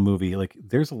original movie, like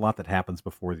there's a lot that happens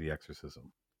before the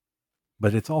exorcism,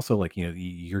 but it's also like,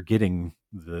 you're getting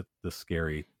the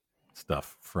scary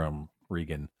stuff from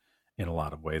Regan in a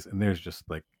lot of ways, and there's just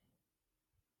like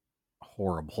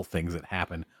horrible things that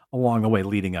happen along the way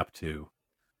leading up to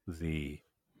the.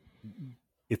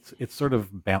 It's sort of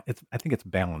I think it's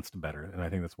balanced better, and I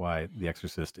think that's why The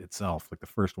Exorcist itself, like the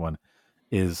first one,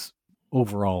 is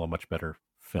overall a much better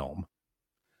film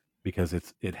because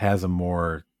it has a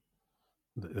more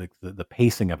like the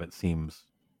pacing of it seems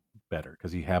better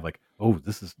because you have like, oh,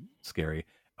 this is scary.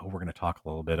 Oh, we're going to talk a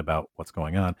little bit about what's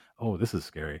going on. Oh, this is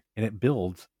scary, and it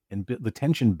builds, and the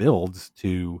tension builds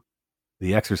to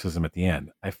the exorcism at the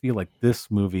end. I feel like this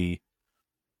movie,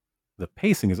 the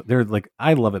pacing is they're like,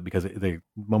 I love it because the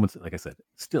moments, like I said,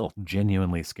 still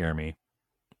genuinely scare me.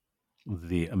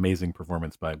 The amazing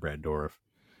performance by Brad Dourif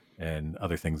and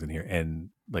other things in here, and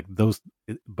like those,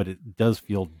 but it does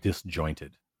feel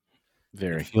disjointed.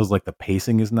 Very. It feels like the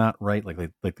pacing is not right.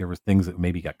 Like there was things that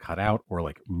maybe got cut out or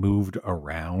like moved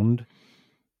around.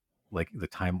 Like the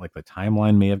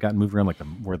timeline may have gotten moved around, like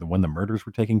when the murders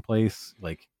were taking place.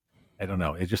 Like, I don't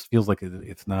know. It just feels like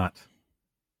it's not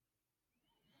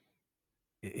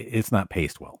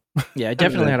paced well. Yeah, I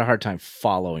definitely had a hard time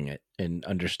following it and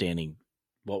understanding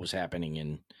what was happening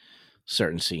in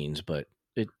certain scenes, but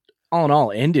it all in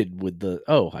all ended with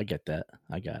I get that.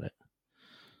 I got it.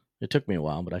 It took me a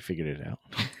while, but I figured it out.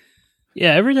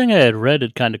 Yeah, everything I had read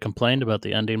had kind of complained about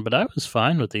the ending, but I was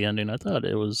fine with the ending. I thought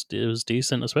it was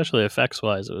decent, especially effects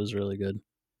wise. It was really good.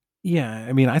 Yeah,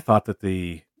 I mean, I thought that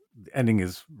the ending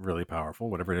is really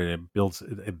powerful. Whatever it builds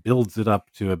it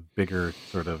up to a bigger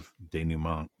sort of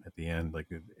denouement at the end,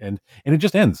 and it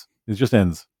just ends. It just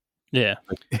ends. Yeah,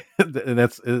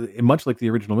 that's much like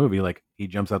the original movie. Like, he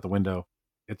jumps out the window,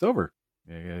 it's over.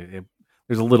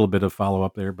 There's a little bit of follow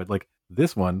up there, but like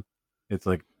this one, it's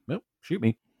like, nope, shoot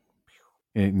me.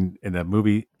 and the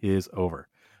movie is over.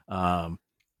 And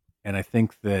I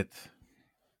think that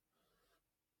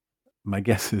my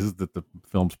guess is that the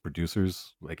film's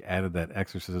producers like added that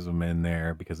exorcism in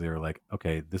there because they were like,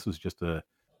 okay, this was just the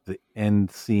end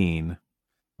scene,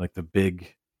 like the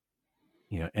big,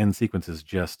 end sequence is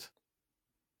just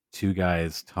two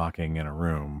guys talking in a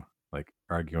room, like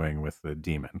arguing with the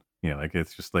demon. Like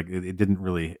it's just like it didn't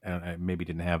really, maybe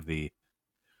didn't have the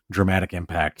dramatic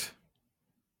impact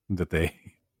that they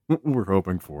were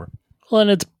hoping for. Well, and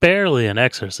it's barely an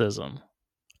exorcism.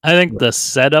 I think the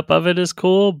setup of it is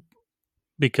cool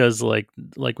because, like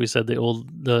we said, the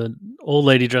old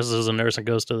lady dresses as a nurse and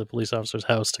goes to the police officer's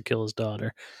house to kill his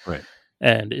daughter, Right.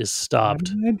 and is stopped.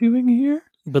 What am I doing here?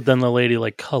 But then the lady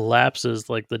like collapses,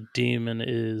 like the demon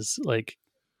is like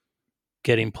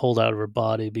getting pulled out of her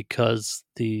body because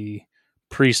the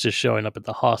priest is showing up at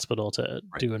the hospital to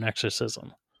do an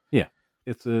exorcism. Yeah,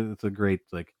 it's a great,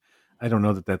 like, I don't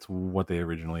know that that's what they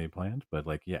originally planned, but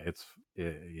like, yeah, it's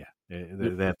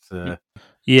that's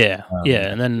yeah,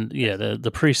 and then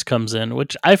the priest comes in,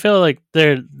 which I feel like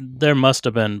there must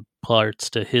have been parts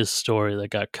to his story that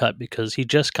got cut because he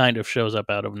just kind of shows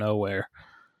up out of nowhere.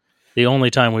 The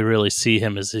only time we really see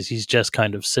him is he's just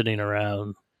kind of sitting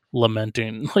around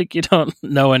lamenting, like you don't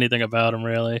know anything about him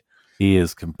really. He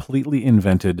is completely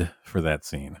invented for that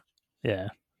scene. Yeah,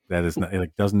 that is not,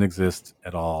 like, doesn't exist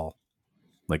at all,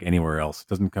 like anywhere else. It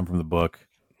doesn't come from the book.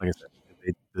 Like I said,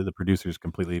 the producers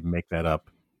completely make that up.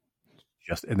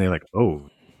 And they're like, oh,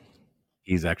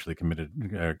 he's actually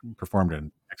performed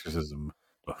an exorcism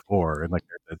before, and like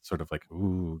it's sort of like,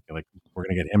 ooh, like we're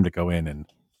gonna get him to go in and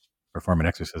perform an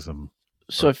exorcism.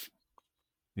 So if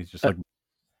he's just like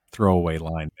throwaway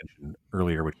line mentioned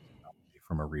earlier, which is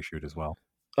from a reshoot as well.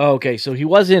 Oh, okay, so he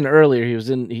was in earlier. He was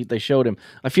in. They showed him.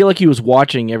 I feel like he was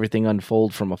watching everything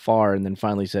unfold from afar, and then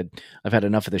finally said, "I've had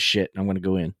enough of this shit. I'm going to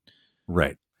go in."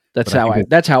 Right. That's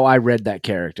how I read that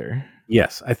character.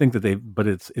 Yes, I think that but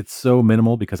it's so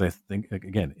minimal because I think, like,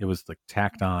 again, it was like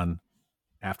tacked on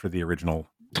after the original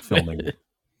filming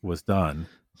was done.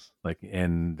 Like,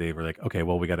 and they were like, okay,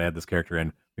 well, we got to add this character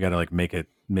in. We got to like make it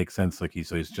make sense. Like he's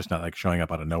just not like showing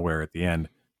up out of nowhere at the end.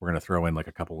 We're going to throw in like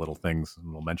a couple little things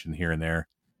and we'll mention here and there.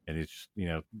 And it's,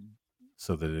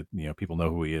 so that people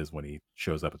know who he is when he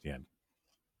shows up at the end.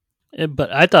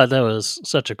 But I thought that was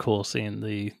such a cool scene,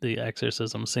 the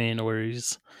exorcism scene where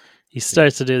he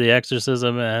starts to do the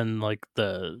exorcism and like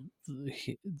the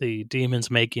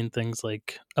demon's making things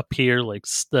like appear, like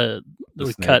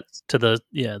we cut to the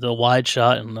wide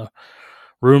shot and the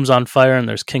room's on fire and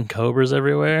there's king cobras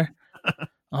everywhere.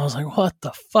 I was like, what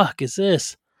the fuck is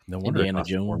this? No wonder it cost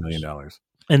 $4 million.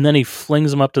 And then he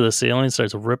flings him up to the ceiling and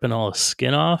starts ripping all his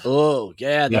skin off. Oh,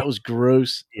 yeah, that was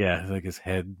gross. Yeah, like his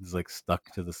head is like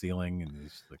stuck to the ceiling and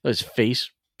he's like, his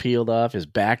face peeled off, his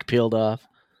back peeled off.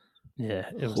 Yeah,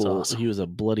 it was awesome. He was a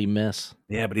bloody mess.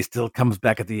 Yeah, but he still comes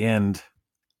back at the end.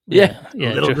 Yeah, a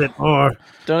little bit more.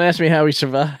 Don't ask me how he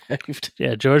survived.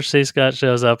 Yeah, George C. Scott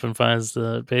shows up and finds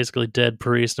the basically dead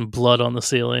priest and blood on the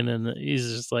ceiling, and he's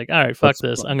just like, all right, fuck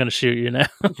this. I'm going to shoot you now.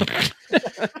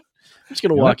 I'm just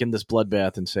going to walk in this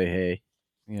bloodbath and say, hey.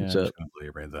 Yeah, I'm just going to blow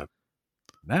your brains out.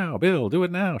 Now, Bill, do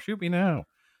it now. Shoot me now.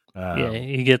 Yeah,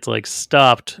 he gets like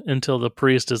stopped until the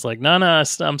priest is like, no,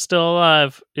 I'm still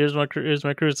alive. Here's my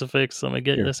crucifix. Let me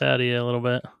get this out of you a little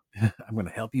bit. I'm going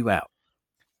to help you out.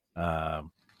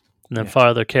 And then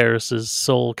Father Karras's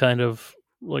soul kind of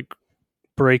like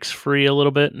breaks free a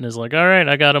little bit and is like, all right,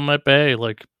 I got him at bay.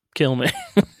 Like, kill me.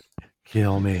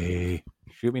 Kill me.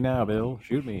 Shoot me now, Bill.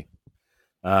 Shoot me.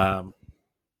 Yeah,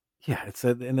 it's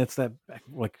that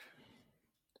like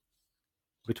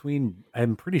between.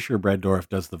 I'm pretty sure Brad Dourif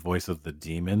does the voice of the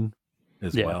demon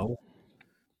as well.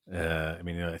 I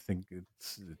mean, I think it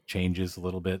changes a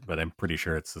little bit, but I'm pretty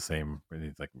sure it's the same.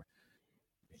 It's like,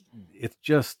 it's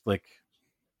just like,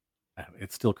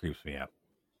 it still creeps me out.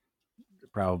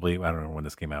 Probably, I don't know when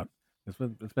this came out. It's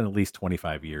been at least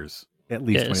 25 years. At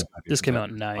least 25 years. This came out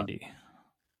in 90.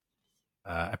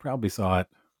 I probably saw it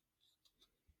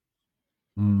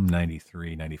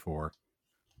 93, 94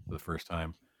 for the first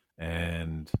time.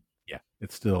 And yeah,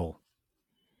 it still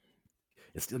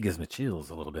gives me chills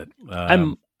a little bit.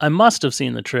 I must have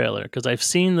seen the trailer because I've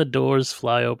seen the doors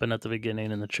fly open at the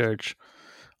beginning in the church.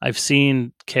 I've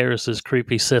seen Karras's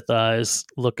creepy Sith eyes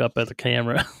look up at the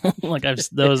camera. Like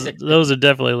those have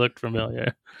definitely looked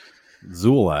familiar.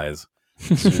 Zool eyes.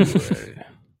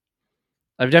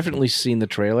 I've definitely seen the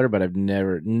trailer, but I've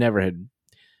never had.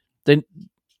 Then,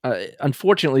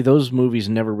 unfortunately, those movies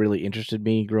never really interested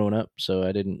me growing up, so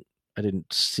I didn't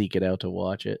seek it out to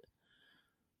watch it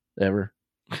ever.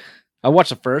 I watched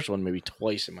the first one maybe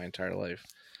twice in my entire life.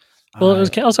 Well,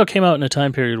 it also came out in a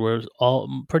time period where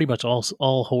pretty much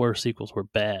all horror sequels were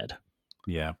bad.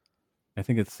 Yeah, I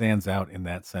think it stands out in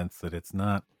that sense that it's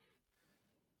not.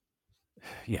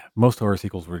 Yeah, most horror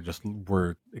sequels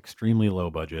were extremely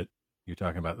low budget. You're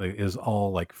talking about like, is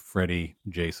all like Freddy,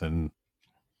 Jason.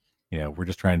 We're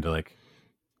just trying to like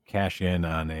cash in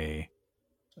on a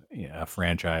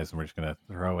franchise, and we're just gonna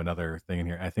throw another thing in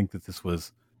here. I think that this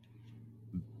was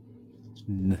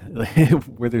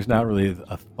where there's not really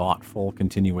a thoughtful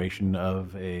continuation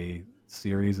of a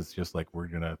series. It's just like we're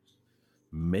gonna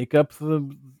make up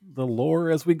the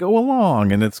lore as we go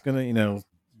along, and it's gonna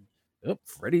oh,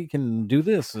 Freddy can do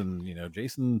this, and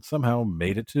Jason somehow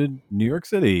made it to New York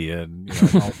City, and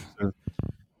all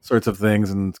sorts of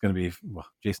things, and it's going to be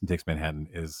Jason Takes Manhattan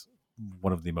is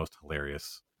one of the most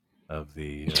hilarious of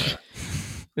the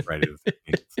Friday the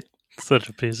 13th. Such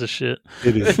a piece of shit.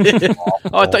 It is.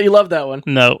 Oh, I thought you loved that one.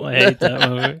 No, I hate that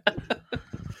movie.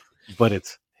 But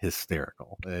it's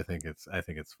hysterical. I think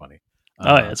it's funny.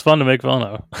 Oh yeah, it's fun to make fun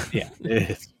of. Yeah,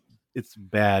 it's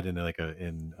bad in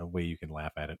in a way you can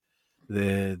laugh at it.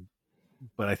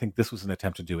 But I think this was an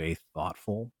attempt to do a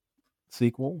thoughtful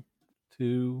sequel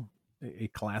to a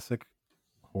classic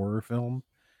horror film,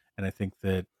 and I think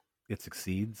that it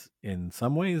succeeds in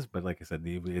some ways. But like I said,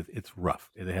 it's rough.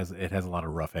 It has a lot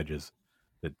of rough edges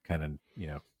that kind of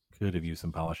could have used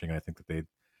some polishing. I think that they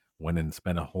went and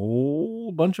spent a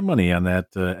whole bunch of money on that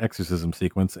exorcism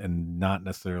sequence, and not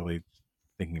necessarily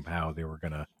thinking of how they were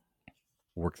gonna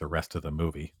work the rest of the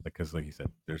movie, because like you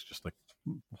said, there's just like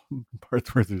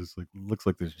parts where there's like looks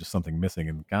like there's just something missing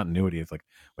in continuity. It's like,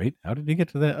 wait, how did he get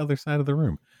to that other side of the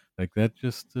room? Like that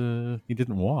just he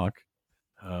didn't walk.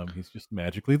 He's just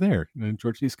magically there. And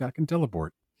George C. Scott can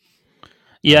teleport.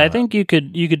 Yeah, I think you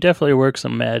could definitely work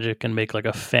some magic and make like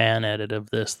a fan edit of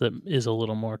this that is a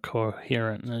little more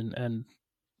coherent and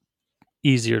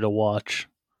easier to watch.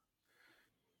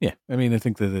 Yeah, I mean, I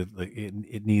think that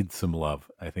it needs some love.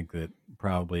 I think that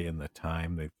probably in the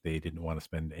time they didn't want to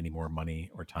spend any more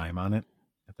money or time on it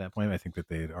at that point. I think that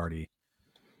they had already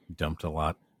dumped a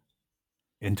lot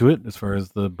into it as far as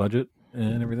the budget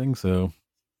and everything. So,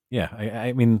 yeah,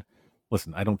 I mean,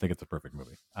 listen, I don't think it's a perfect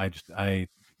movie.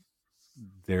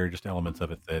 There are just elements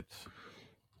of it that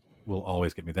will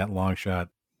always get me. That long shot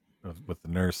with the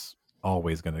nurse,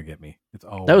 always going to get me. It's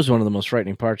always that was one of the most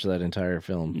frightening parts of that entire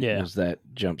film. Yeah, was that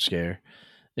jump scare,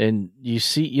 and you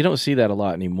don't see that a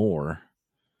lot anymore.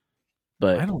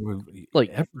 But I don't really like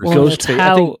ever. Ghostface.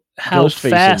 How I think Ghostface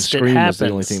fast in it Scream happens. was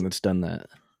the only thing that's done that.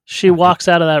 She walks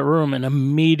out of that room and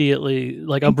immediately,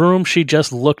 like a room she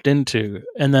just looked into,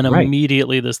 and then Right.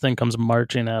 immediately this thing comes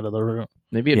marching out of the room.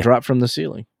 Maybe it dropped from the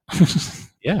ceiling.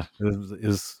 Yeah,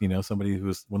 is somebody who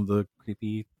was one of the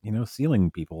creepy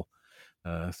ceiling people,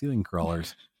 ceiling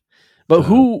crawlers. But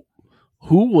So-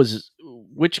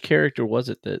 which character was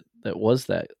it that was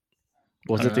that?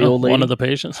 Was I it don't the know, old lady? one of the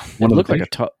patients? It looked like a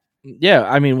top. Yeah,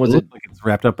 I mean, was it? Like it's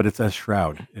wrapped up, but it's a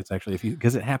shroud. It's actually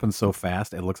because it happens so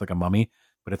fast, it looks like a mummy,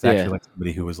 but it's Yeah. actually like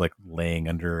somebody who was like laying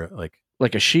under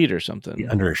Like a sheet or something.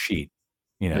 under a sheet,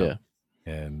 Yeah.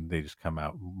 and they just come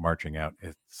out marching out.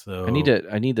 It's so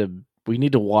We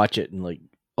need to watch it in like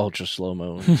ultra slow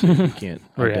mo. We can't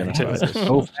React to identify it. this.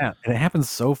 so fast, and it happens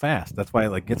so fast. That's why it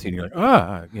like gets you, and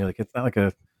you're like, like it's not like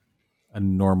a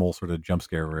normal sort of jump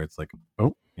scare where it's like,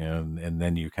 oh, and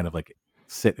then you kind of like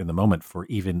sit in the moment for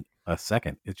even a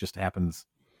second. It just happens,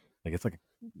 like it's like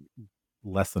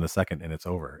less than a second, and it's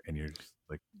over, and you're just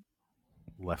like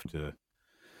left to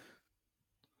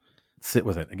sit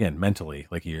with it again mentally,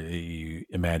 like you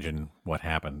imagine what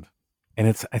happened. And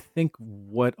it's, I think,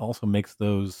 what also makes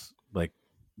those, like,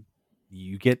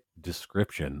 you get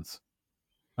descriptions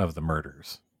of the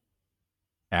murders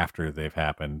after they've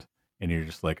happened, and you're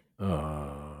just like,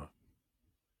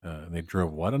 they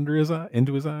drove what into his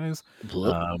eyes?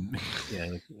 Yeah,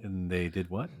 and they did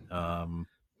what?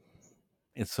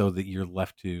 It's so that you're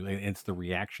left to, it's the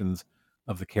reactions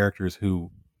of the characters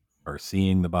who are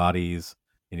seeing the bodies,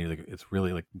 and you're like, it's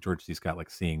really like George C. Scott, like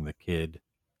seeing the kid,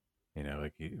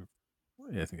 like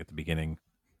I think at the beginning,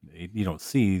 you don't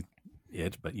see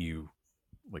it, but you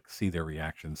like see their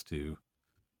reactions to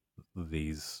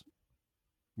these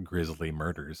grisly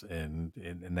murders, and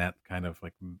that kind of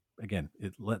like, again,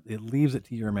 it leaves it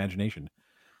to your imagination,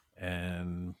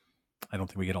 and I don't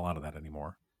think we get a lot of that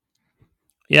anymore.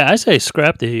 Yeah, I say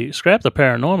scrap the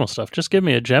paranormal stuff. Just give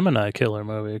me a Gemini killer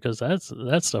movie, because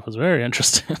that stuff is very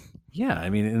interesting. Yeah, I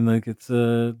mean, and like it's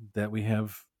that we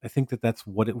have. I think that's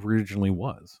what it originally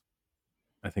was.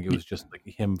 I think it was just like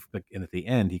him, like, and at the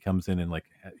end he comes in and like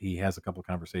he has a couple of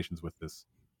conversations with this.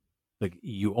 Like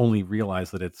you only realize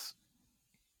that it's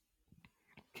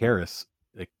Karras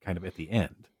kind of at the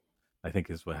end, I think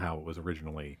is how it was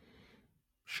originally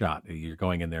shot. You're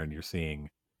going in there and you're seeing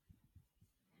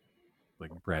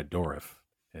like Brad Dourif,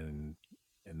 and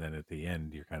then at the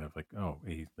end you're kind of like, oh,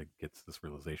 he like gets this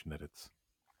realization that it's,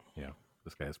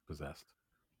 this guy is possessed.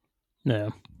 Yeah.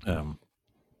 I don't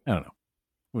know.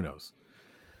 Who knows?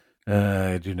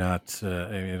 I do not.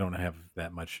 I don't have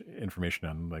that much information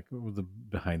on like the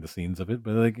behind the scenes of it,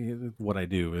 but like what I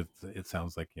do, it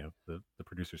sounds like the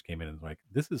producers came in and like,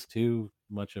 this is too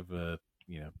much of a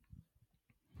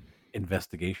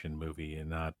investigation movie and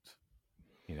not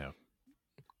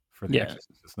for the Exorcist.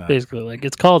 It's not basically like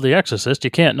it's called The Exorcist.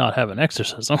 You can't not have an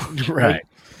exorcism. Right.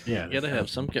 Yeah, You got to have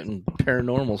some kind of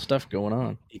paranormal stuff going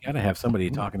on. You got to have somebody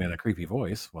talking in a creepy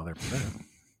voice while they're presenting.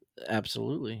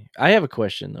 Absolutely. I have a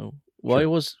question though. Why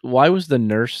was the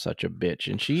nurse such a bitch?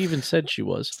 And she even said she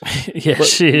was. Yeah, But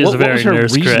she is what very was her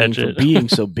nurse reasoning for Cratchit. being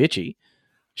so bitchy?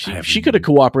 I have She could have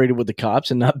cooperated with the cops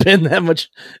and not been that much.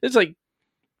 It's like,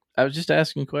 I was just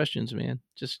asking questions, man.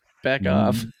 Just back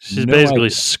off. She's No basically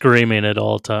idea. screaming at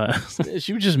all times.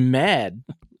 She was just mad.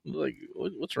 Like,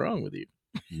 what's wrong with you?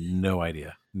 No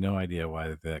idea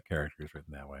why that character is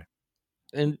written that way.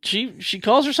 And she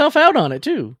calls herself out on it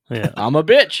too. Yeah. I'm a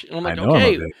bitch. And I'm like, I know I'm a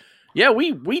okay, bitch. yeah,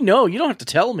 we know. You don't have to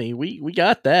tell me. We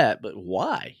got that. But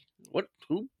why? What?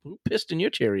 Who pissed in your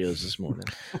Cheerios this morning?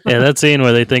 Yeah, that scene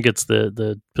where they think it's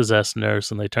the possessed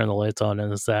nurse and they turn the lights on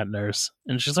and it's that nurse.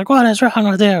 And she's like, what is wrong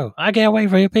with you? I can't wait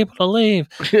for you people to leave.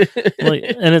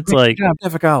 And it's like, Yeah,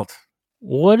 difficult.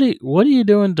 what are you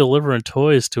doing delivering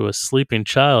toys to a sleeping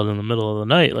child in the middle of the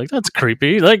night? Like, that's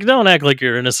creepy. Like, don't act like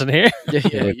you're innocent here.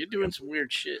 Yeah, you're doing some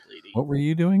weird shit, lady. What were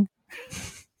you doing?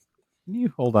 Can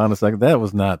you hold on a second? That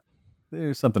was not.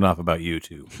 There's something off about you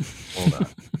two. Hold on.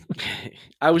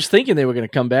 I was thinking they were going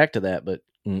to come back to that, but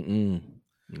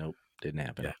nope, didn't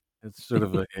happen. Yeah. It's sort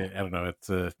of I don't know. It's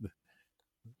I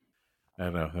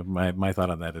don't know. My thought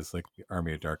on that is like the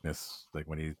Army of Darkness, like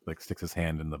when he like sticks his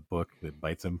hand in the book that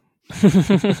bites him.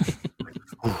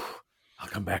 I'll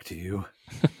come back to you.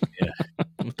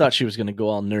 I thought she was going to go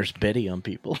all Nurse Betty on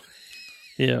people.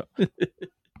 Yeah.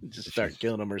 Just start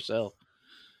killing them herself.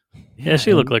 Yeah,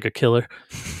 she looked like a killer.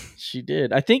 She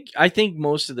did. I think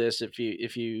most of this, if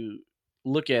you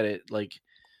look at it, like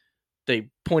they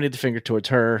pointed the finger towards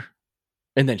her,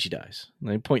 and then she dies. And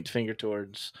they point the finger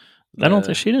towards. I don't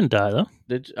think she didn't die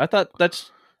though. I thought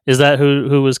Is that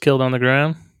who was killed on the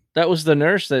ground? that was the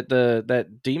nurse that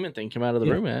that demon thing came out of the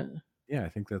room at. Yeah, I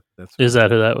think that's. Is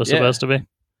that who that was Yeah. supposed to be?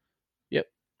 Yep.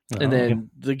 Oh, And then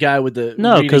the guy with the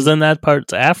no, because reading- then that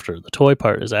part's after. The toy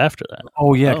part is after that.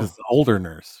 Oh yeah, Oh. because the older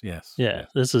nurse. Yes. Yeah,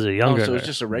 this is a oh, younger so nurse. it's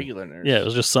just a regular nurse. Yeah, it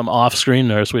was just some off-screen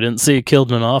nurse we didn't see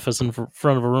killed in an office in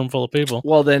front of a room full of people.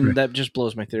 Well, then Right. that just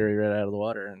blows my theory right out of the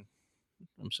water, and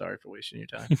I'm sorry for wasting your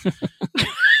time.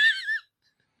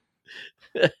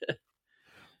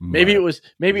 Maybe it was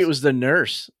the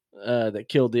nurse that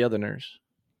killed the other nurse.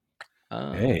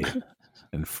 Hey,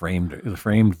 and framed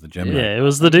the Gemini. Yeah, it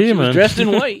was the She demon. was dressed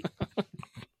in white.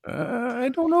 I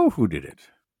don't know who did it.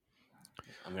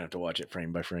 I'm gonna have to watch it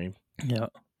frame by frame. Yeah.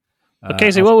 But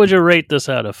Casey, what would you rate this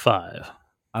out of 5?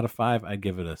 Out of 5? I'd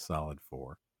give it a solid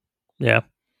 4. Yeah.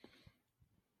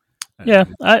 Yeah,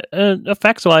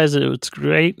 effects wise, it's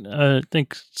great. I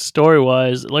think story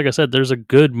wise, like I said, there's a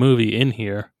good movie in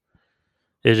here.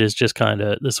 It is just kind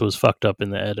of this was fucked up in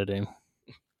the editing.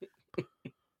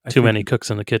 Too many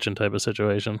cooks in the kitchen type of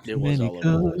situation. It was all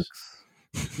over the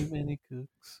place. Too many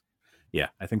cooks. Yeah,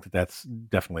 I think that's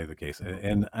definitely the case.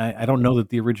 And I don't know that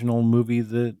the original movie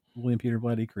that William Peter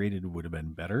Blatty created would have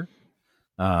been better.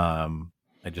 I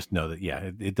just know that,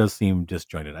 yeah, it does seem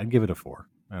disjointed. I'd give it a 4.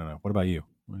 I don't know. What about you?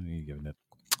 What are you giving it?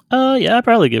 Yeah, I'd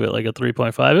probably give it like a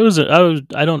 3.5.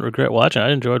 I don't regret watching it.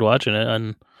 I enjoyed watching it,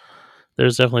 and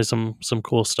there's definitely some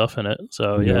cool stuff in it.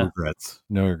 So No yeah, regrets.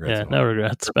 No regrets. yeah, at no all.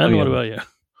 regrets. Ben, yeah. what about you?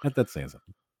 That's saying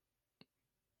something.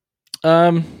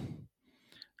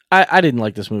 I didn't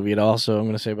like this movie at all, so I'm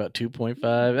gonna say about 2.5.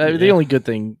 The Yeah. only good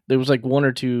thing, there was like one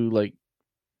or two like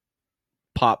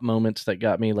pop moments that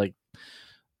got me, like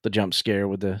the jump scare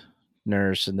with the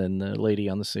nurse and then the lady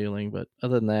on the ceiling. But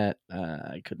other than that,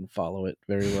 I couldn't follow it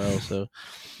very well. So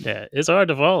Yeah, it's hard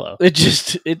to follow. it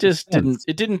just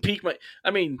didn't pique my.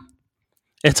 I mean,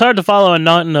 It's hard to follow, and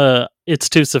not in a "it's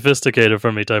too sophisticated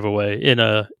for me" type of way. In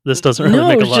a "this doesn't really no,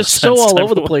 make it a was lot just of sense" so all type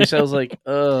over the of place. way. I was like,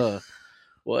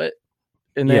 what?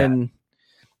 And Yeah. then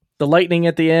the lightning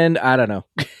at the end, I don't know.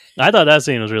 I thought that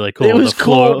scene was really cool. It was the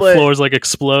floor, cool, but- floor's like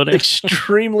exploding.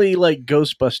 Extremely like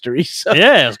Ghostbustery. So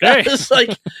Yeah, it's great. it's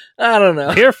like, I don't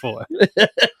know. Here for it.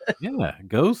 Yeah,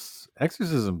 ghosts,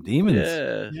 exorcism, demons.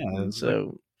 Yeah. Yeah, it's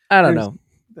So I don't there's-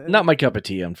 know. Not my cup of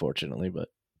tea, unfortunately, but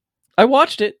I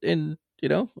watched it, and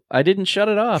I didn't shut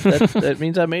it off. That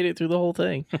means I made it through the whole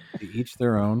thing. To each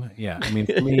their own. Yeah, I mean,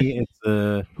 for me, it's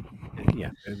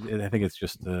I think it's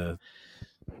just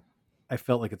I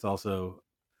felt like it's also.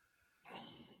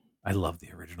 I love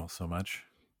the original so much,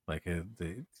 like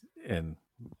and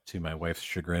to my wife's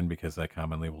chagrin, because I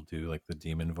commonly will do like the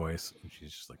demon voice, and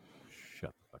she's just like, "Shut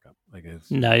the fuck up!" Like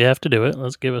it's Now you have to do it.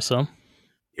 Let's give us some.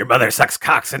 your mother sucks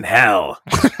cocks in hell.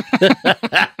 Do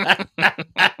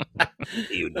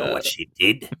you know what she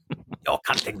did? Your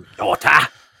cunting daughter.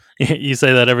 You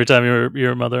say that every time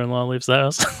your mother-in-law leaves the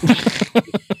house.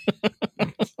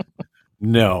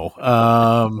 No.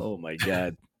 Oh my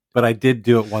god. But I did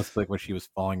do it once, like when she was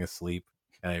falling asleep,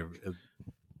 and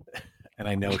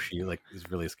I know she like is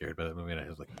really scared by the movie, and I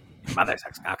was like, "Your mother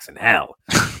sucks cocks in hell."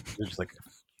 They're just like,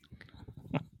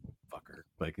 "Fucker!"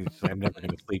 Like I'm never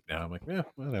gonna sleep now. I'm like, yeah,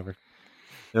 whatever.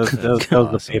 That was a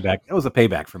payback. That was a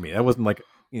payback for me. That wasn't like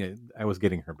I was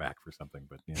getting her back for something,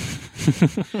 but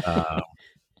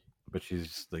but she's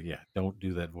just like, yeah, don't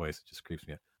do that voice. It just creeps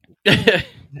me out.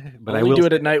 But I will do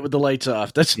it at night with the lights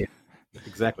off. That's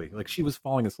exactly like she was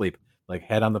falling asleep, like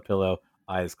head on the pillow,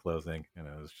 eyes closing, and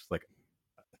I was just like,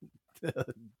 I'm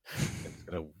just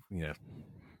gonna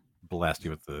blast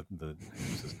you with the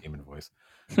demon voice.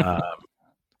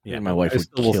 Yeah, my wife would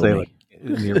will kill say me. like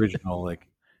in the original, like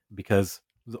because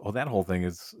that whole thing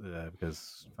is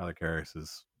because Father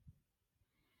Karras's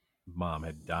mom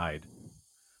had died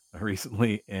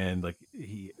recently, and like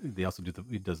he does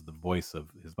the voice of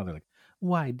his mother, like,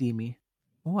 "Why, Demi?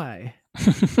 Why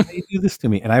you do this to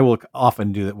me?" And I will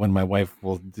often do that when my wife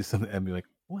will do something and be like,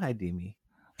 "Why, Demi?"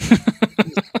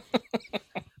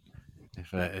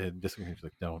 If I disagree, she's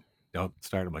like, "Don't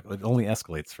start." I'm like, it only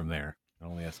escalates from there. It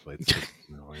only escalates.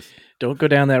 Don't go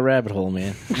down that rabbit hole,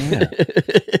 man. Yeah.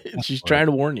 She's trying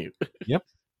to warn you. Yep.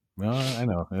 Well, I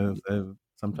know.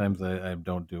 Sometimes I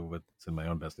don't do what's in my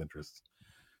own best interests.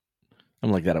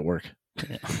 I'm like that at work.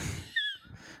 Yeah.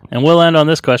 And we'll end on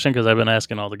this question because I've been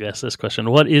asking all the guests this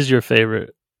question. What is your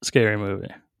favorite scary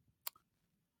movie?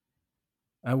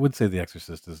 I would say The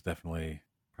Exorcist is definitely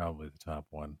probably the top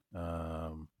one,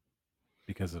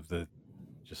 because of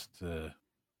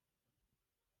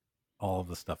all of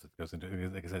the stuff that goes into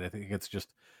it. Like I said, I think it's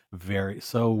just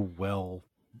so well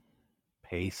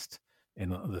paced,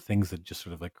 and the things that just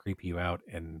sort of like creep you out,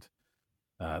 and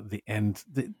the end,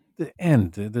 the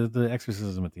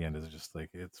exorcism at the end is just like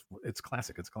it's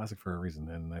classic. It's classic for a reason,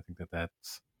 and I think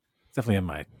that's definitely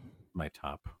in my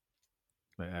top.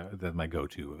 That's my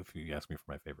go-to if you ask me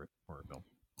for my favorite horror film.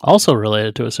 Also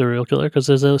related to a serial killer because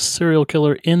there's a serial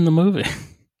killer in the movie.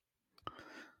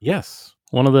 Yes,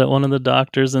 one of the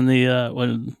doctors in the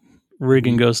when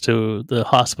Regan goes to the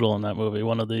hospital in that movie,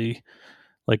 one of the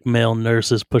like male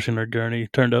nurses pushing her gurney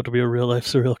turned out to be a real life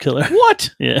serial killer. What?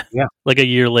 Yeah. Like a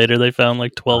year later, they found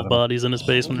like 12 bodies in his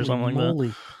basement or something like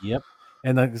that. Yep.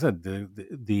 And like I said,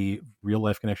 the real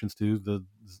life connections to the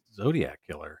Zodiac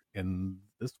killer in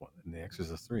this one, in The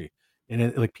Exorcist 3,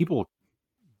 and like people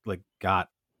like got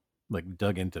like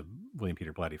dug into William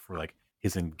Peter Blatty for like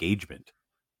his engagement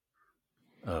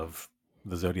of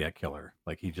the Zodiac killer.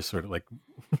 Like he just sort of like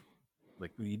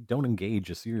you don't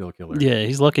engage a serial killer. Yeah,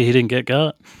 he's lucky he didn't get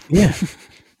got. Yeah.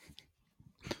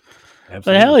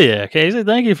 But hell yeah, Casey,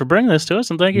 thank you for bringing this to us,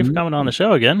 and thank you for coming on the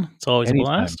show again. It's always a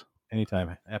blast.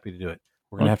 Anytime. Happy to do it.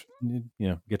 We're going to have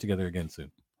to get together again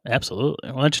soon.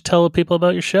 Absolutely. Why don't you tell people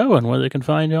about your show and where they can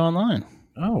find you online?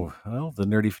 Oh, well, the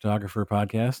Nerdy Photographer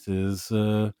podcast is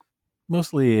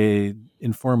mostly a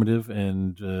informative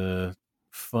and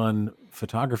fun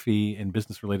photography and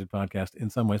business-related podcast in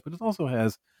some ways, but it also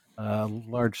has a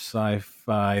large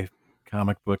sci-fi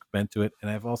comic book bent to it.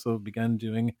 And I've also begun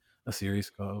doing a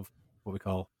series of what we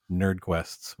call Nerd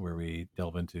Quests, where we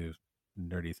delve into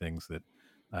nerdy things that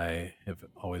I have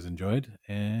always enjoyed.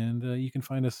 And you can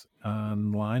find us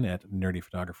online at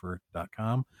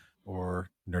nerdyphotographer.com or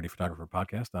Nerdy Photographer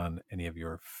Podcast on any of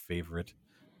your favorite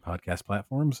podcast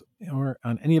platforms, or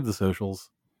on any of the socials,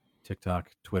 TikTok,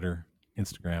 Twitter,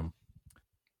 Instagram,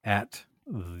 at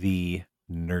The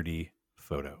Nerdy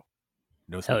Photo.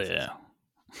 No spaces.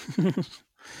 Hell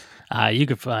yeah. You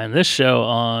can find this show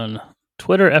on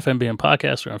Twitter, FMBN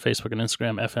Podcast, or on Facebook and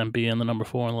Instagram, FMBN, the number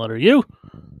 4 and the letter U.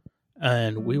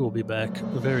 And we will be back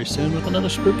very soon with another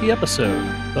spooky episode.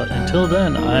 But until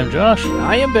then, I'm Josh.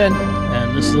 I am Ben.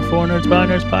 And this is the 4 Nerds by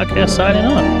Nerds podcast signing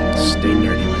off. Stay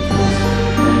nerdy.